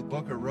Hebrews to the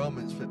book of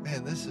Romans, but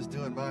man, this is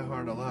doing my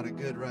heart a lot of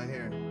good right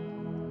here.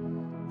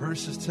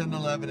 Verses 10,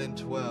 11, and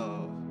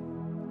 12.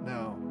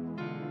 Now,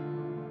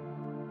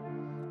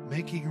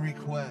 making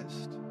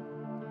request,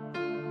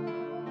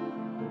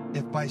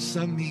 if by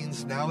some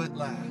means now at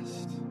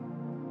last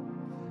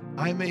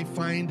I may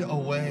find a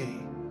way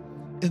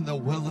in the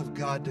will of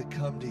God to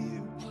come to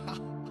you.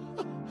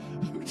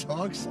 Who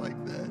talks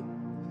like that?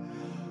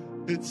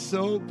 It's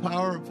so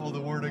powerful,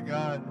 the Word of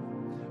God.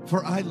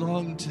 For I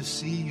long to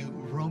see you,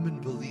 Roman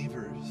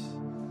believers,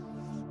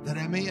 that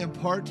I may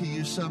impart to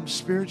you some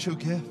spiritual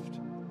gift,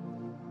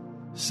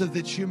 so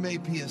that you may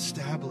be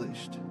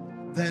established.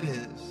 That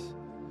is,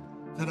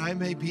 that I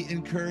may be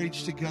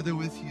encouraged together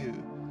with you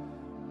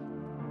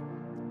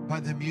by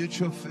the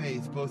mutual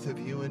faith, both of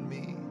you and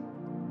me.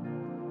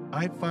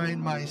 I find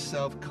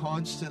myself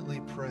constantly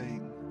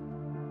praying.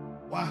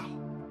 Wow.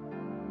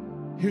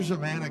 Here's a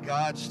man of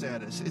God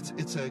status.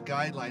 It's a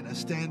guideline, a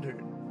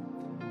standard.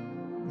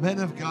 Men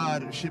of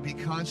God should be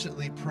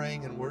constantly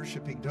praying and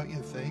worshiping, don't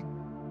you think?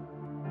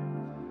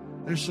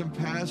 There's some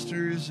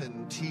pastors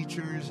and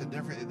teachers and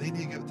different, they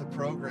need to get the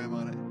program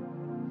on it.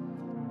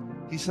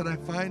 He said, I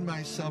find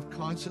myself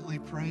constantly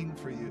praying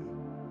for you.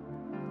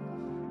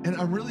 And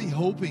I'm really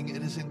hoping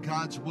it is in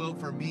God's will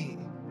for me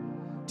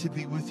to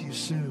be with you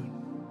soon.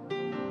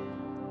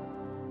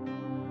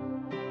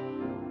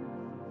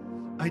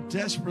 I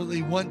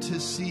desperately want to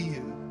see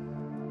you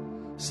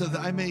so that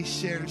I may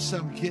share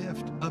some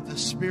gift of the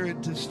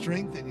Spirit to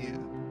strengthen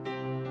you.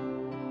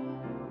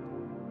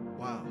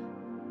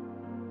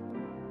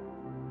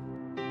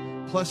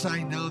 Plus,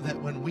 I know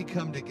that when we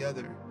come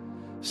together,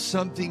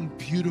 something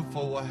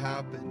beautiful will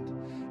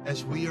happen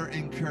as we are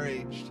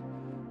encouraged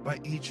by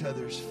each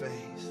other's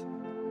faith.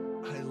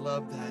 I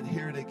love that.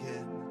 Hear it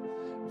again.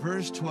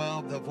 Verse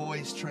 12, the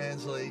Voice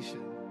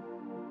translation.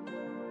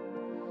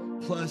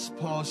 Plus,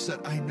 Paul said,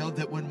 I know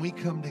that when we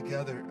come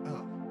together,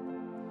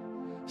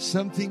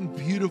 something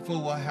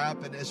beautiful will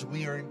happen as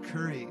we are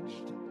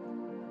encouraged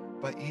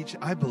by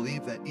I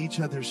believe that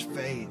each other's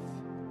faith.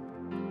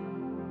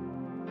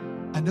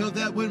 I know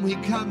that when we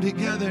come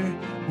together,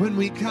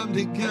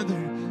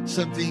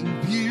 something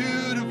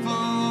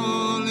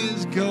beautiful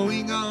is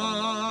going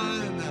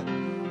on.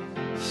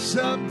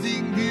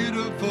 Something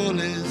beautiful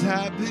is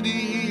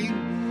happening.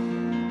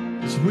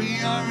 As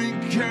we are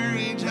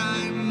encouraged,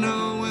 I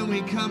know when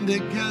we come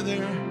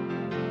together,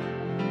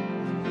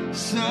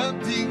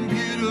 something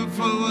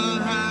beautiful will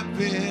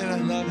happen. I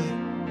love it.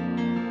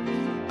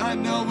 I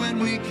know when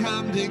we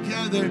come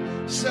together,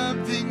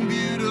 something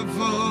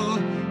beautiful,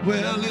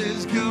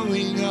 is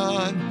going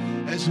on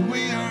as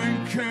we are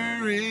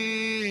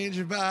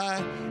encouraged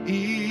by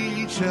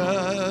each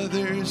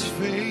other's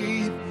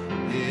faith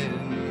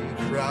in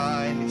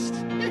Christ.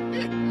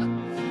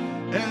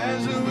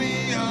 As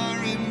we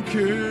are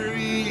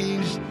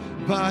encouraged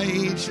by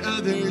each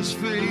other's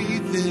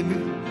faith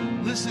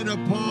in, listen to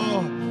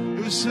Paul,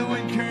 it was so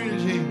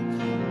encouraging.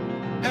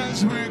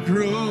 As we're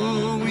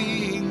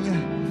growing,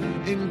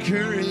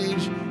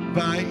 encouraged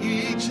by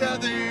each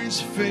other's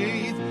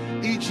faith,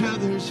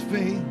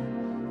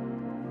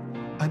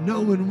 I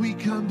know when we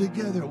come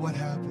together, what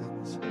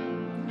happens?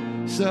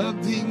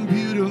 Something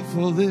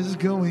beautiful is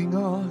going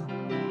on.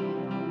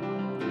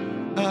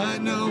 I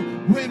know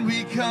when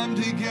we come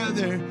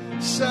together,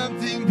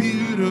 something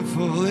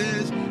beautiful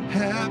is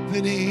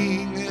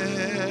happening.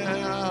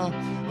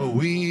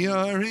 We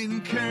are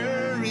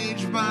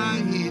encouraged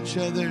by each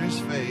other's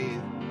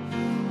faith.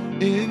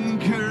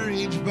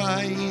 Encouraged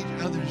by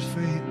each other's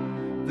faith.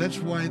 That's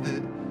why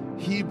the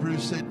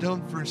Hebrews said,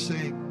 don't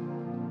forsake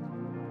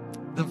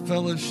the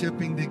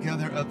fellowshipping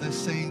together of the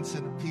saints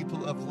and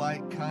people of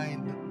like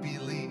kind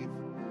believe.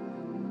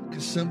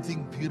 Because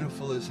something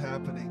beautiful is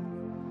happening.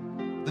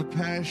 The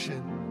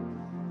Passion,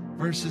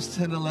 verses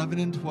 10, 11,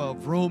 and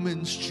 12.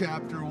 Romans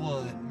chapter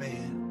 1,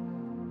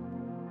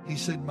 man. He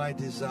said, my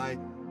desire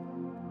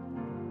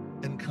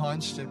and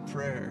constant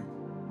prayer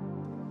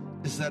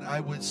is that I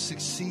would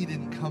succeed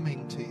in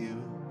coming to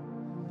you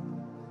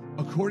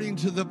according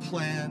to the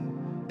plan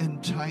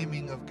and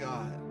timing of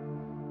God.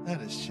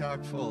 That is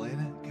chock full, ain't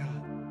it, God?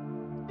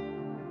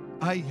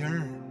 I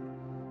yearn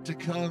to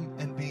come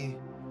and be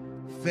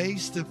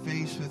face to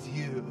face with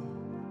you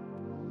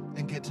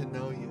and get to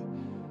know you.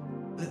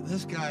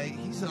 This guy,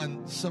 he's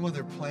on some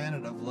other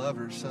planet of love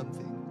or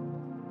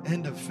something.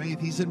 End of faith.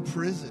 He's in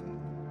prison.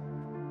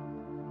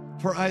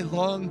 For I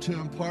long to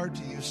impart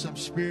to you some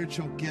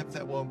spiritual gift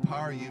that will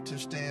empower you to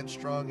stand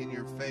strong in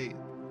your faith.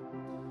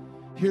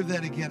 Hear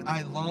that again.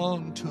 I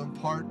long to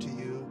impart to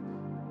you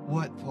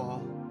what,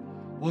 Paul?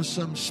 Well,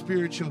 some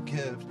spiritual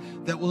gift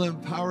that will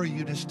empower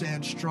you to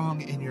stand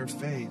strong in your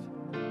faith.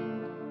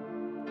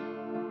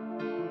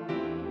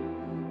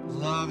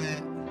 Love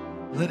it.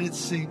 Let it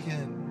sink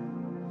in.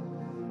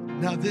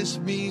 Now this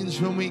means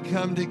when we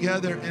come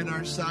together and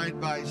are side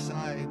by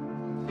side,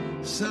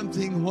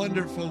 something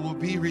wonderful will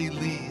be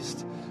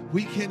released.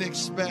 We can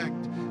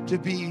expect to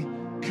be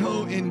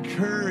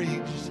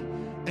co-encouraged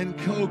and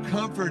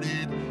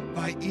co-comforted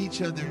by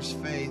each other's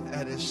faith.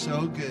 That is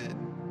so good.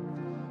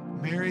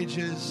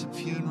 Marriages,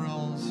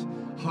 funerals,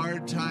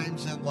 hard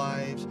times in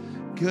lives,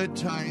 good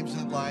times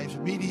in lives,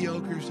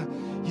 mediocre stuff.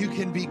 You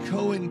can be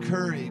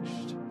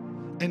co-encouraged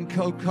and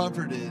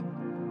co-comforted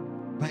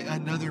by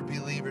another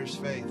believer's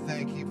faith.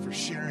 Thank you for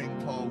sharing,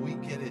 Paul. We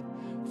get it.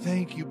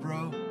 Thank you,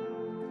 bro.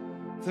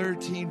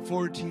 13,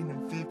 14,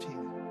 and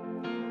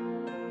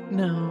 15.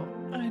 Now,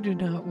 I do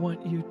not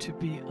want you to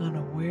be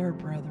unaware,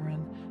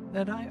 brethren,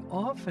 that I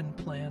often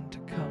planned to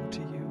come to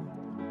you,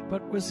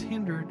 but was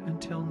hindered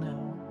until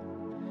now,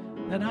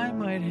 that I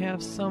might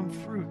have some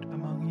fruit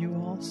among you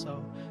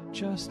also,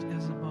 just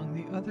as among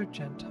the other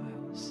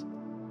Gentiles.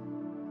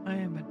 I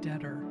am a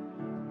debtor,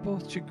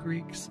 both to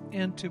Greeks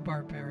and to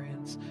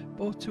barbarians,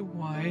 both to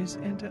wise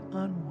and to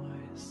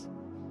unwise.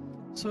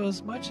 So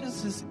as much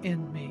as is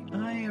in me,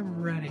 I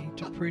am ready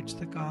to preach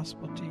the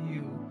gospel to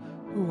you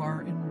who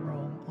are in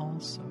Rome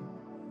also.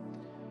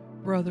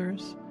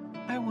 Brothers,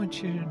 I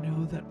want you to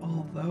know that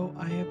although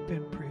I have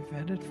been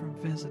prevented from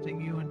visiting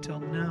you until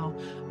now,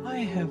 I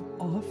have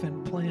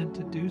often planned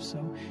to do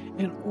so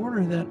in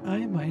order that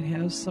I might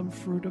have some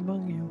fruit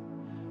among you,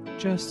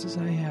 just as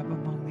I have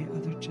among the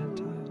other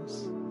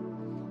Gentiles.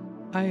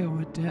 I owe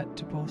a debt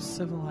to both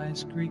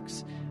civilized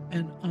Greeks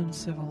and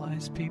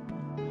uncivilized people,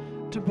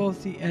 to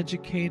both the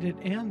educated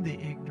and the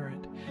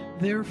ignorant.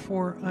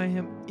 Therefore, I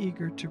am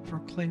eager to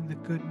proclaim the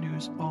good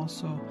news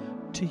also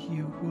to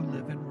you who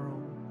live in Rome.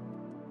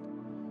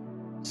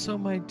 So,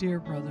 my dear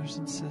brothers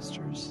and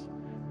sisters,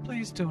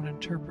 please don't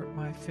interpret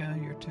my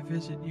failure to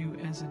visit you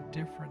as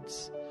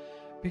indifference,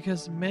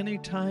 because many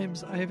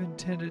times I have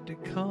intended to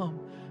come,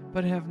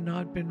 but have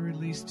not been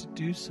released to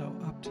do so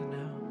up to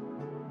now.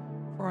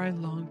 For I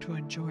long to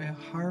enjoy a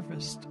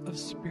harvest of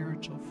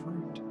spiritual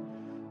fruit,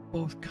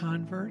 both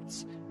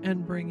converts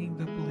and bringing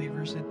the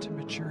believers into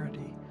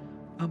maturity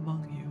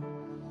among you,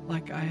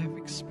 like I have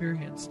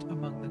experienced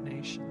among the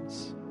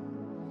nations.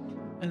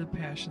 And the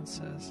Passion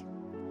says,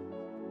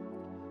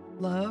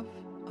 love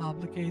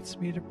obligates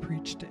me to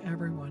preach to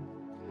everyone,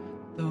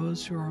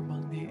 those who are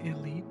among the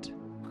elite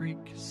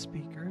Greek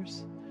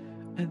speakers,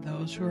 and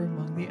those who are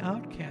among the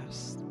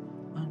outcasts,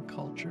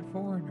 uncultured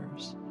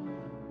foreigners,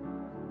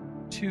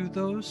 to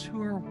those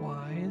who are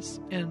wise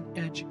and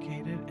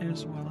educated,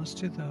 as well as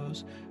to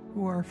those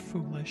who are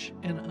foolish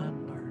and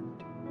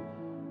unlearned.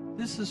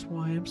 This is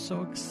why I'm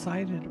so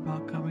excited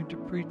about coming to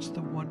preach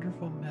the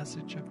wonderful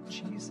message of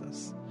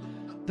Jesus,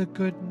 the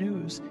good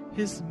news,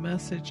 his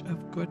message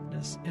of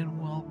goodness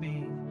and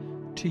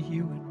well-being to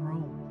you in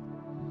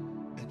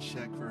Rome. And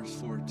check verse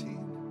 14.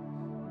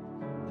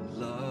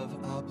 Love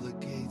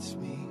obligates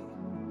me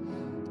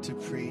to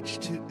preach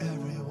to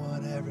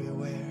everyone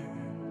everywhere.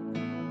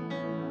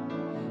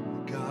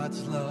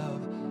 God's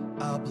love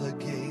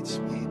obligates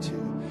me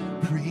to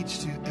preach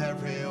to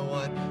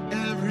everyone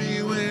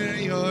everywhere.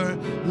 Your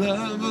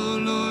love, oh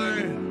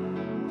Lord,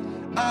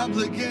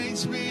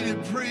 obligates me to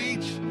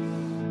preach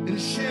and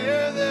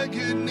share the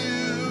good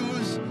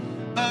news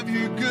of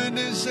your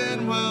goodness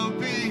and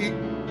well-being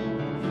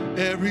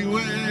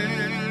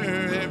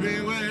everywhere,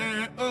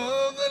 everywhere.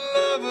 Oh, the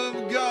love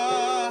of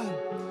God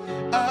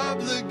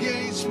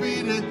obligates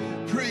me to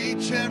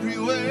preach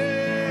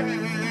everywhere.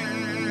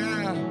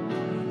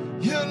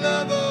 Your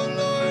love, oh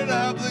Lord,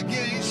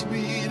 obligates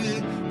me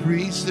to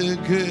preach the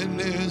good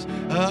news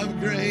of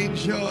great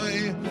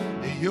joy,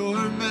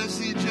 your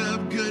message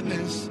of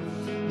goodness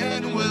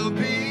and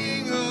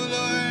well-being, oh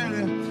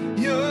Lord.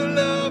 Your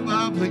love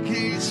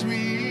obligates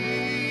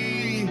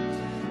me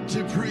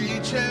to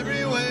preach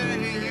everywhere.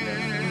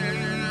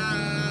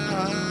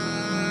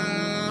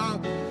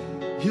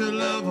 Your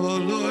love, oh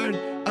Lord,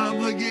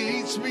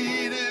 obligates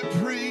me to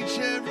preach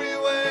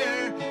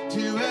everywhere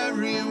to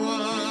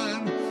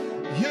everyone.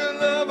 Your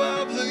love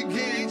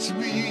obligates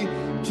me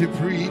to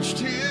preach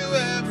to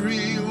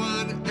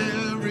everyone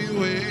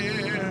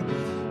everywhere.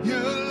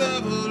 Your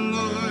love, oh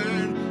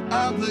Lord,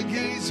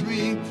 obligates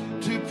me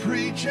to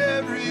preach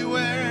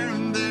everywhere.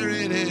 And there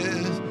it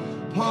is.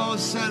 Paul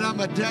said, I'm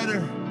a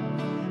debtor.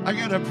 I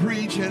gotta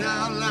preach it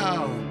out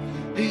loud.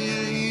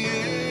 Yeah,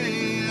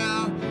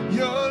 yeah.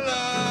 Your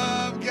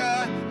love,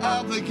 God,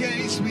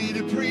 obligates me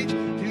to preach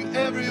to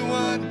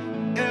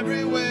everyone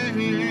everywhere.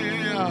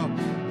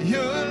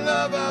 Your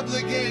love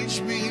obligates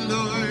me,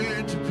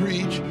 Lord, to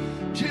preach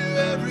to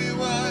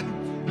everyone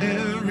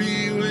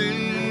everywhere.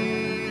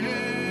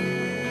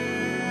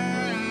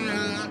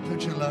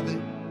 Don't you love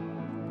it?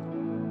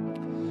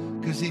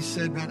 Because he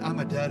said, man, I'm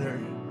a debtor.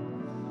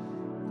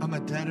 I'm a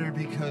debtor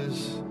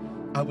because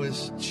I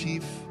was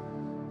chief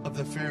of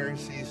the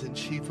Pharisees and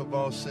chief of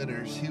all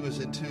sinners. He was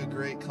in two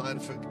great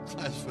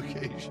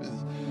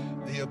classifications,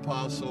 the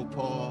Apostle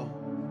Paul.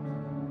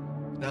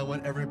 Now I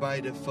want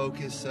everybody to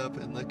focus up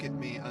and look at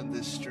me on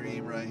this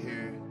stream right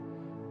here.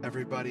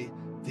 Everybody,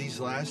 these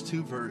last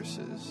two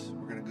verses,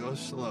 we're going to go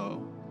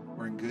slow.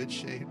 We're in good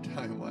shape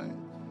time-wise.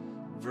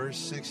 Verse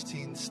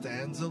 16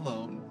 stands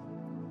alone.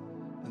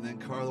 And then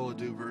Carla will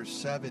do verse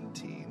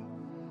 17.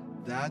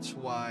 That's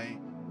why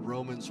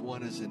Romans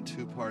 1 is in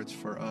two parts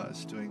for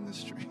us doing the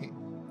stream.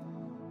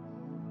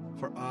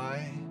 For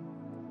I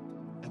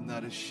am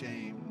not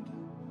ashamed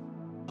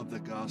of the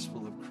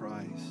gospel of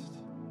Christ.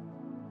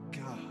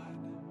 God.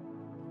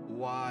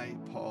 Why,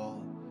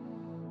 Paul?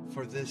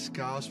 For this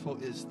gospel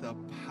is the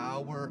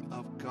power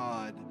of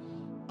God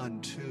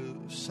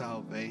unto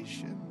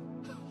salvation.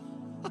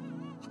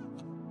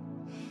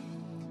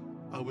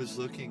 I was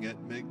looking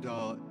at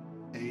Migdal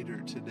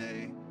Eder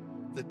today,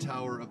 the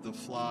Tower of the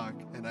Flock,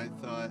 and I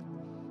thought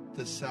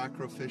the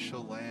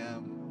sacrificial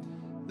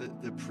lamb,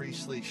 the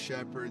priestly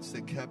shepherds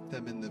that kept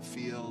them in the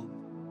field,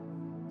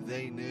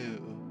 they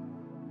knew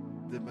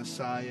the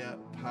Messiah,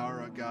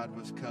 power of God,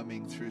 was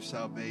coming through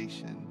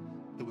salvation.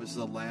 It was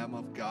the Lamb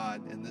of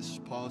God. And this,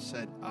 Paul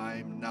said,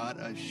 I'm not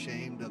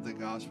ashamed of the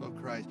gospel of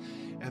Christ.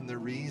 And the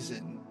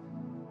reason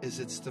is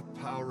it's the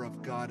power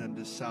of God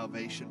unto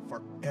salvation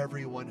for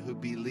everyone who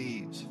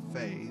believes,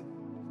 faith,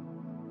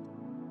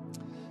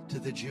 to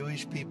the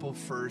Jewish people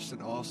first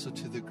and also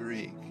to the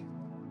Greek.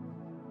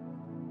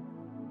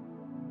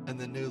 And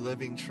the New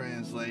Living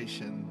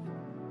Translation,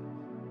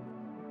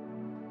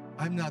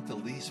 I'm not the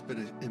least bit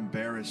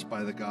embarrassed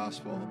by the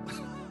gospel.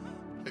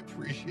 I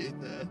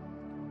appreciate that.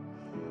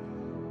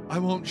 I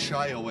won't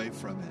shy away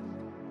from it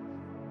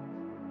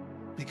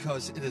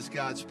because it is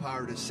God's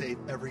power to save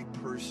every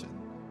person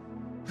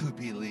who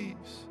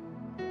believes.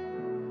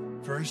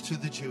 First to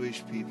the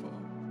Jewish people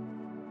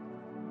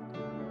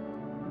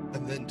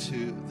and then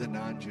to the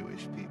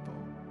non-Jewish people.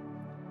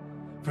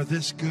 For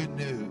this good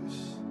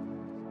news,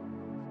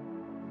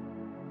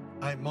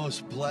 I'm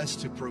most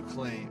blessed to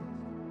proclaim.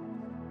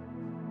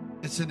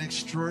 It's an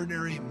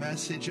extraordinary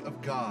message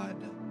of God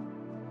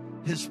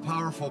his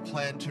powerful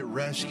plan to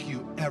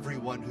rescue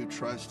everyone who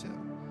trusts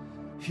him.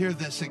 Hear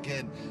this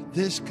again.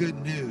 This good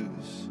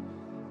news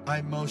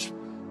I'm most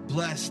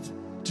blessed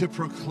to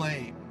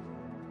proclaim.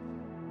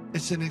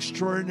 It's an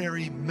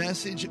extraordinary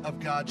message of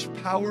God's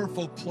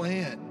powerful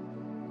plan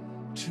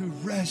to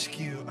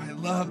rescue. I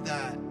love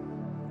that.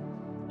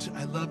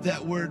 I love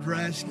that word,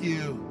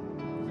 rescue.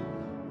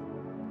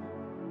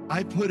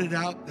 I put it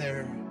out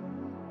there.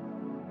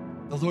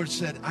 The Lord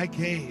said, I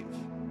gave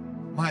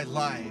my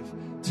life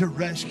to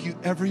rescue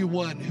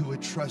everyone who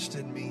would trust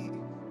in me.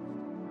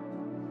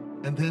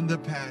 And then the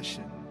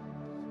passion.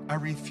 I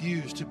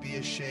refuse to be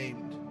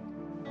ashamed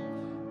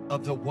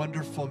of the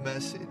wonderful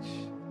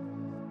message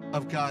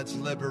of God's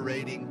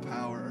liberating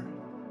power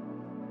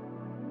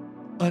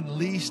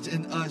unleashed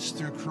in us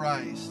through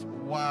Christ.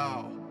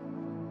 Wow.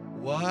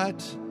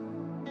 What?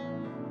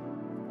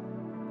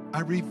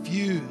 I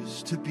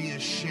refuse to be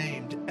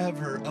ashamed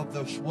ever of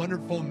this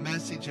wonderful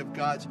message of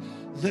God's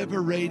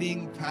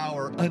liberating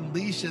power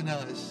unleashed in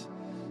us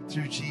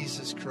through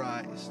Jesus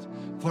Christ.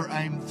 For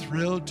I am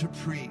thrilled to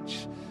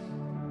preach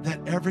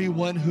that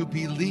everyone who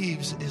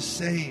believes is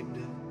saved.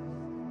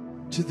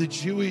 To the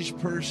Jewish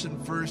person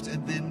first,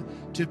 and then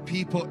to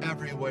people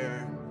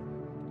everywhere.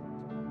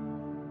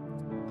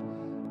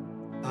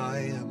 I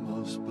am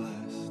most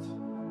blessed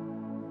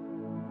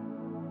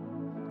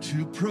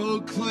to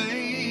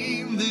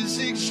proclaim this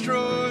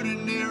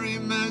extraordinary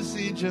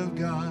message of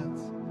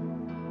God's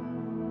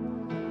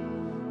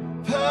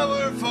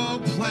powerful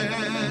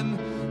plan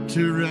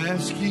to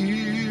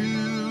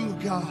rescue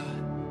God.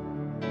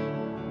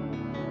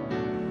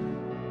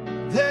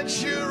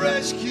 That you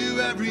rescue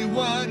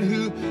everyone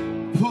who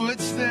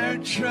puts their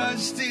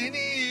trust in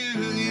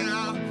you,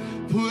 yeah.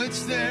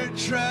 Puts their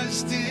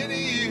trust in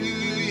you,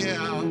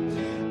 yeah.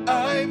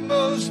 I'm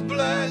most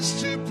blessed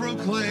to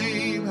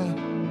proclaim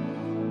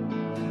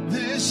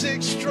this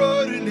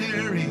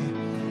extraordinary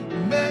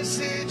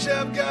message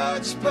of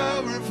God's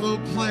powerful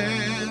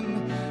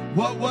plan.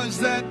 What was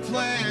that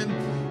plan?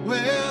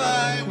 Well,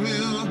 I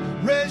will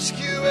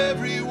rescue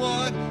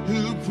everyone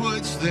who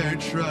puts their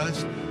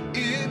trust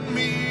in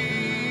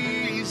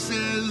me,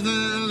 says the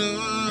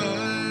Lord.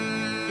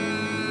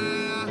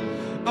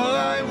 Oh,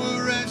 I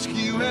will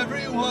rescue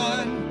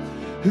everyone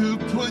who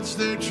puts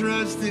their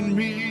trust in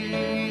me.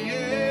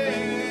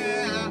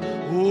 Yeah.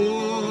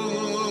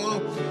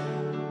 Oh,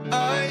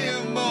 I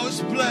am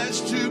most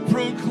blessed to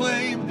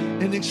proclaim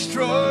an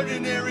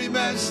extraordinary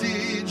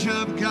message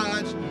of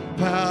God's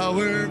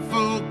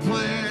powerful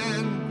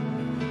plan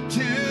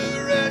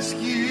to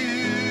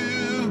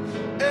rescue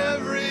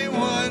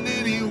everyone,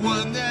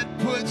 anyone that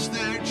puts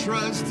their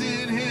trust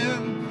in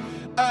Him.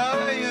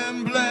 I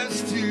am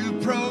blessed to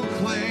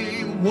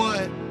proclaim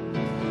what?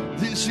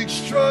 This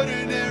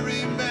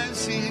extraordinary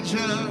message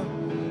of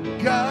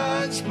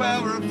God's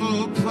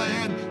powerful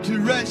plan to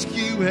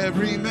rescue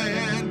every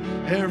man,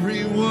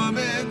 every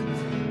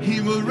woman. He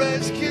will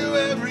rescue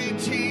every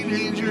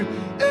teenager,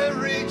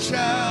 every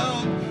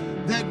child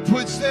that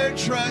puts their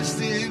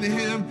trust in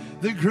Him.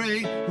 The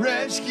great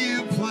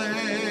rescue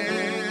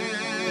plan.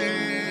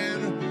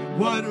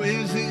 What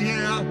is it?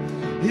 Yeah,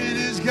 it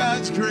is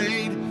God's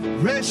great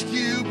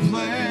rescue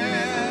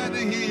plan.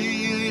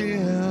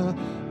 Yeah,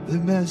 the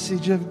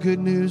message of good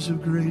news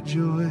of great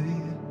joy.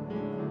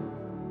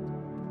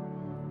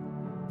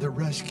 The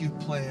rescue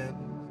plan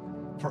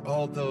for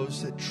all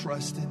those that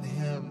trust in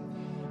Him.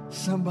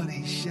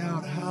 Somebody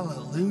shout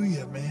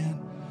hallelujah, man.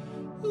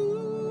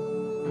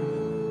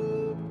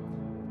 Ooh.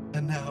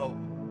 And now,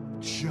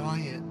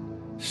 giant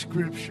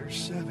scripture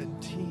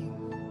 17.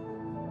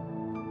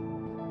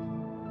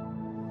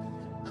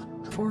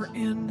 For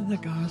in the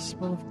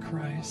gospel of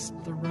Christ,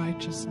 the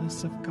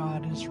righteousness of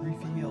God is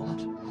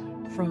revealed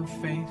from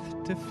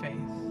faith to faith.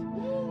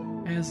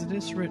 As it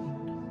is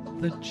written,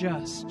 the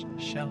just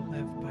shall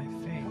live by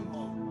faith.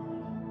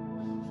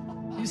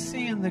 You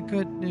see, in the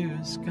good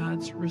news,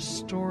 God's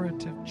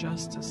restorative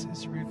justice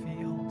is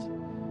revealed.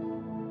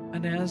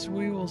 And as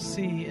we will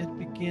see, it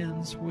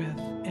begins with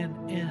and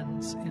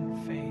ends in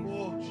faith.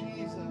 Oh,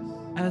 Jesus.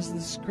 As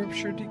the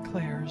scripture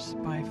declares,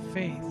 by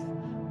faith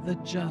the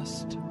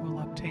just will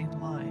obtain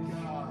life.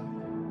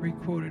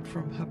 Requoted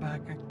from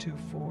Habakkuk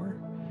 2:4,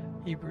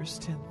 Hebrews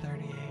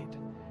 10:38,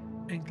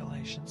 and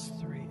Galatians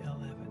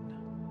 3:11.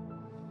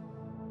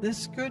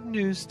 This good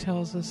news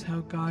tells us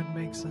how God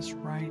makes us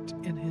right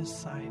in His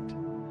sight.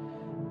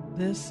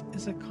 This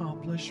is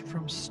accomplished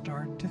from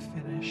start to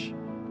finish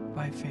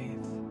by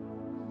faith.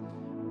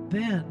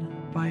 Then,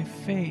 by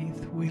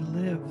faith, we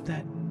live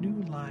that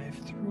new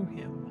life through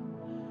Him.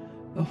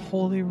 The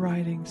holy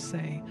writings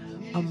say,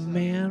 a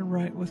man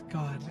right with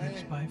God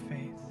lives by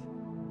faith.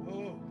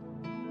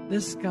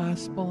 This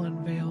gospel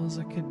unveils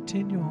a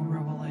continual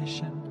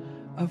revelation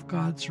of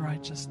God's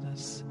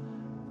righteousness,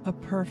 a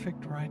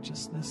perfect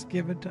righteousness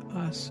given to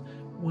us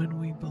when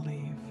we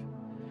believe.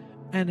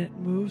 And it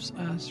moves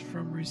us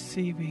from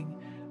receiving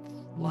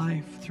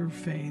life through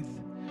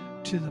faith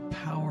to the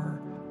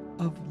power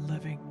of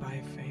living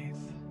by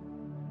faith.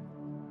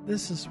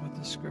 This is what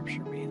the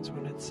scripture means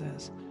when it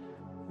says,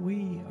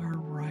 We are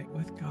right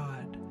with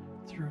God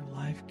through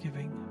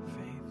life-giving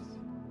faith.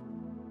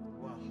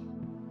 Wow.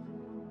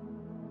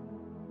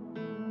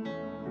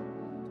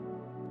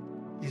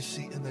 You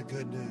see, in the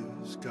good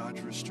news,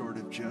 God's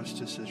restorative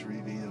justice is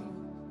revealed.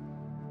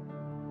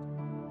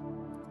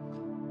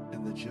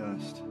 And the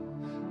just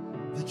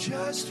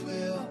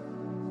will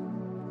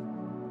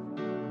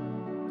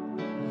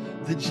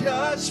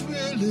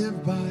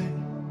live by.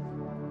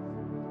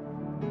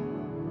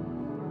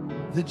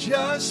 The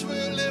just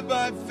will live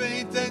by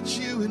faith. That's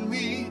you and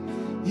me.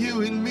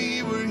 You and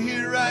me, we're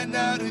here right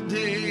now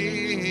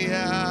today.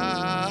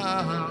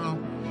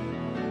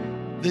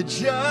 The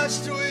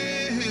just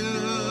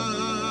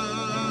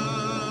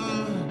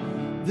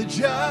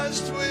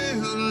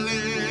will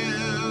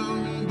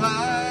live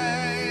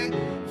by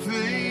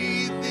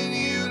faith in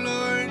you,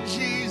 Lord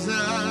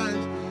Jesus.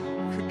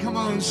 Come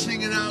on,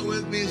 sing it out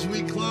with me as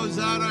we close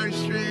out our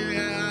stream.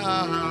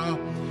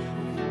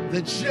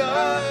 The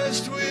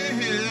just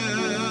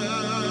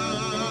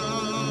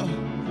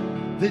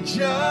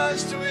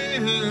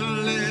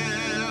will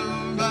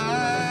live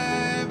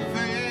by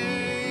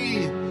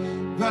faith.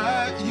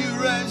 But you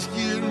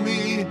rescued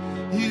me,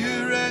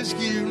 yeah.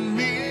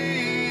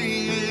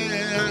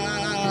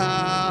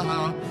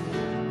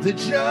 The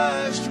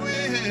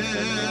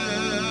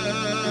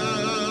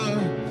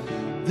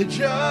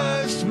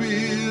just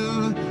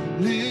will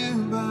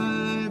live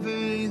by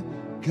faith.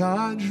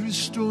 God's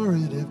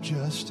restorative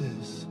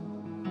justice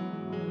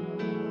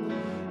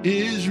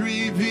is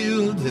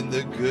revealed in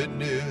the good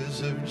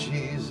news of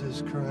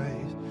Jesus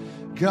Christ.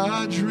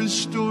 God's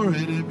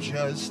restorative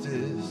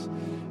justice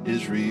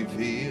is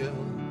revealed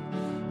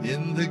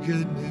in the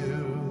good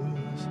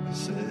news. I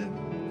said,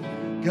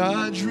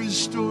 God's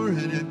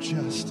restorative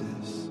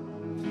justice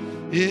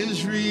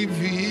is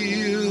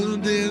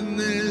revealed in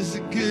this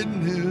good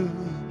news.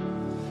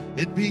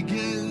 It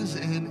begins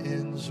and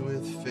ends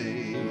with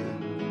faith.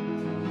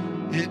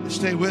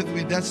 Stay with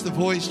me. That's the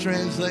Voice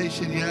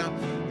translation. Yeah.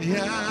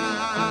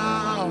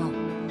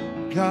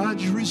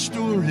 God's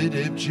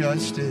restorative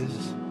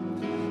justice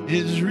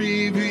is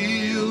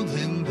revealed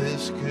in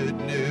this good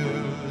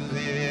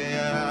news.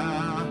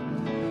 Yeah.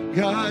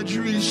 God's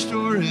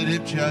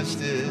restorative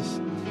justice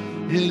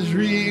is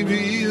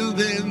revealed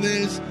in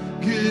this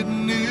good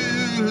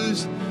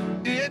news.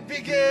 It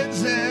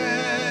begins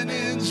and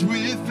ends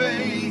with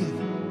faith.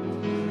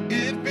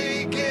 It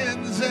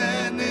begins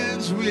and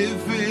ends with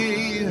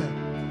faith.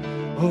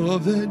 Oh,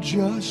 the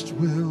just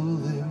will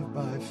live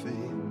by faith.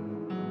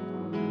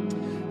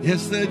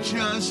 Yes, the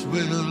just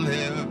will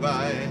live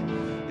by.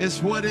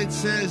 It's what it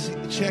says.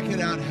 Check it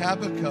out.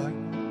 Habakkuk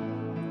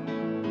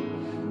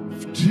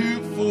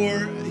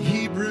 2:4,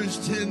 Hebrews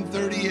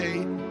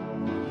 10:38,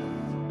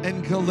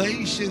 and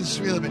Galatians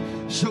 3:11.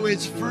 So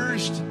it's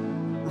first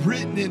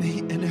written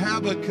in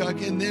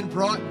Habakkuk and then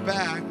brought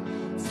back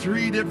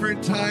 3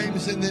 different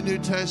times in the New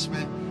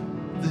Testament.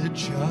 The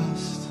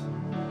just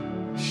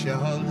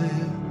shall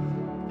live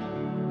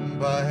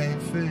by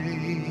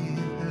faith.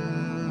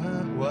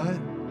 What?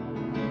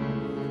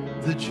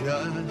 The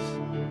just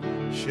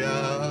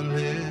shall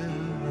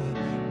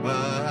live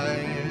by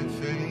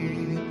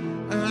faith.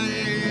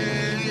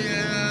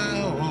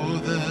 Oh,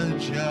 the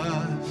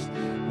just.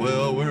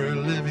 Well, we're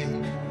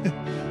living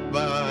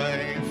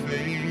by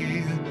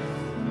faith.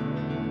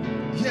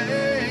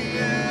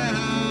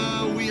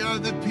 Yeah, we are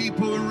the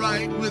people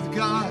right with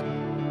God,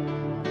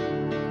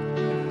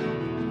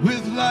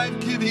 with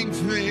life-giving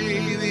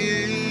faith.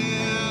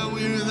 Yeah,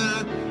 we're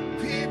the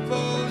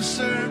people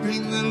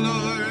serving the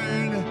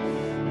Lord,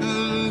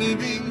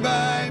 living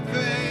by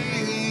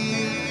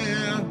faith.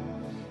 Yeah,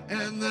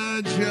 and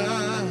the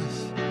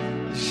just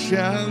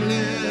shall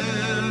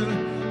live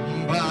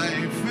by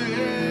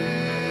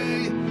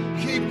faith.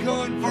 Keep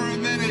going for a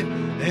minute.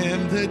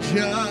 And the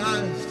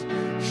just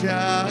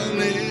shall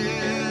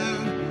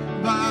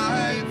live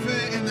by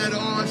faith. Isn't that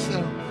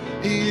awesome?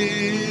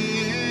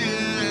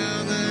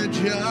 Yeah, the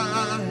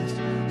just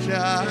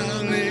shall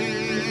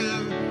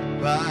live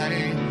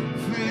by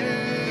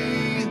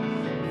faith.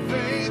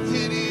 Faith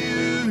in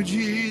you,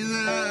 Jesus.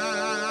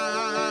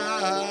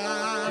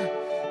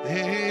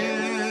 Yeah.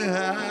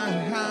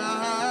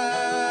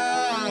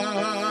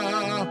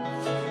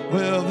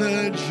 Well,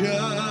 the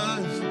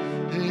just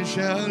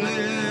shall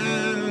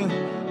live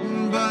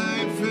by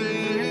faith.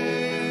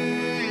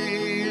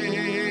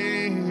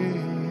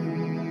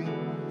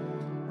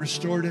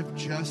 Restorative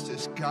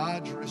justice,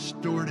 God's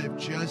restorative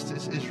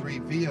justice is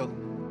revealed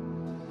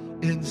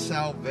in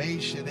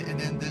salvation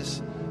and in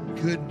this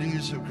good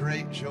news of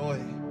great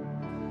joy.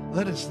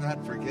 Let us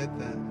not forget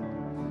that.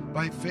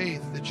 By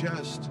faith, the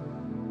just,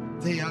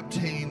 they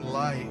obtain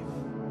life.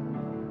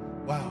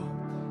 Wow.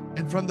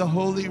 And from the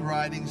holy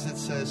writings it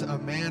says, a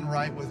man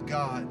right with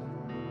God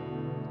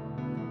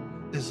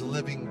is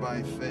living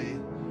by faith.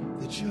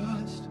 The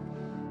just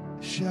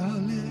shall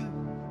live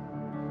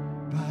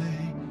by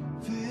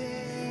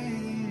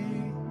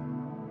faith.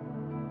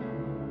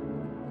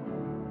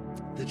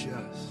 The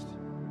just.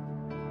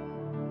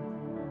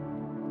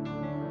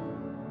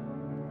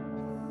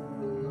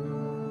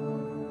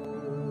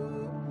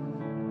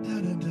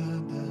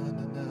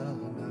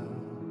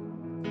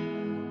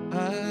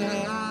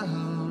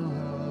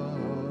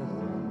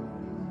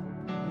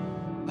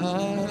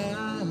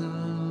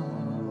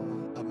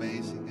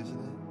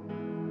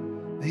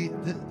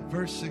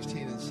 verse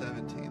 16 and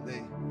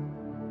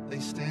 17, they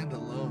stand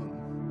alone.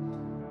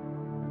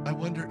 I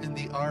wonder, in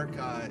the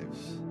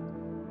archives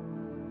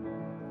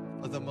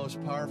of the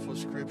most powerful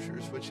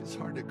scriptures, which is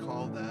hard to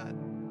call that,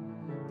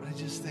 but I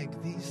just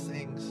think these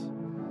things,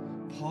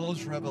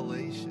 Paul's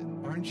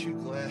revelation, aren't you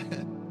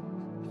glad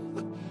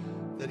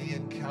that he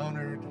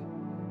encountered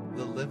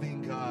the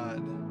living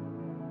God?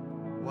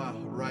 Wow,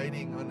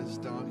 riding on his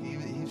donkey.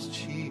 He's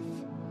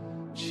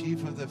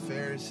chief of the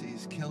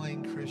Pharisees,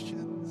 killing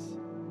Christians.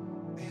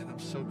 Man, I'm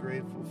so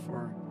grateful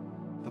for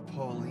the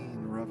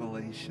Pauline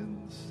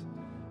revelations,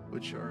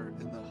 which are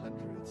in the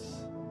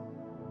hundreds.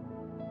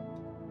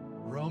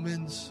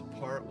 Romans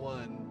part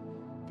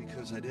 1,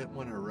 because I didn't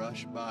want to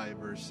rush by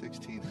verse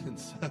 16 and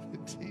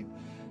 17.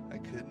 I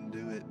couldn't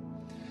do it.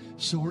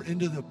 So we're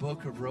into the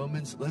book of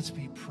Romans. Let's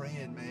be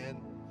praying,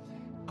 man.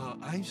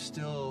 I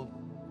still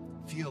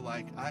feel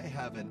like I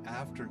have an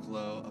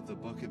afterglow of the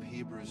book of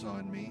Hebrews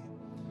on me.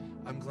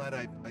 I'm glad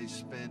I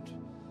spent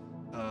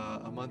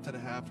a month and a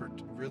half, or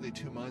really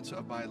 2 months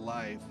of my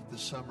life, the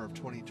summer of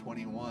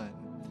 2021.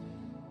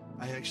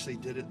 I actually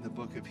did it in the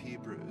book of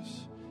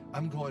Hebrews.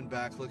 I'm going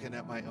back looking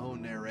at my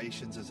own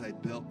narrations as I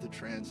built the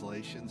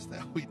translations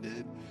that we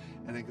did,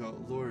 and I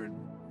go, Lord,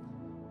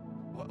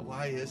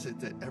 why is it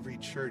that every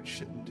church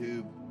shouldn't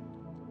do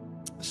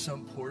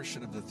some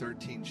portion of the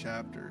 13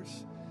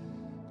 chapters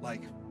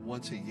like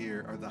once a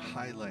year, or the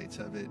highlights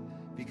of it,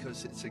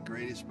 because it's the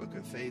greatest book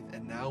of faith?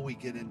 And now we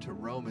get into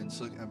Romans.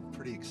 Look, I'm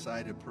pretty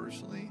excited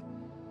personally.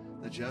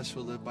 The just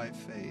will live by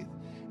faith.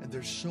 And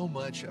there's so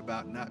much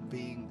about not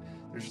being,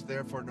 there's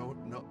therefore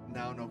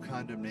now no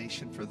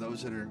condemnation for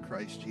those that are in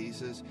Christ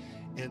Jesus.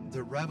 And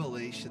the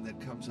revelation that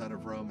comes out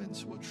of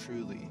Romans will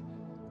truly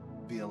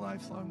be a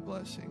lifelong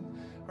blessing.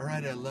 All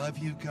right, I love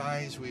you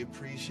guys. We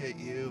appreciate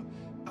you.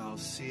 I'll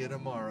see you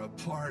tomorrow.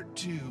 Part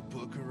 2,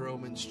 book of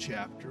Romans,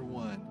 chapter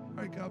 1.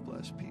 All right, God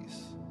bless.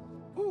 Peace.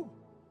 Woo.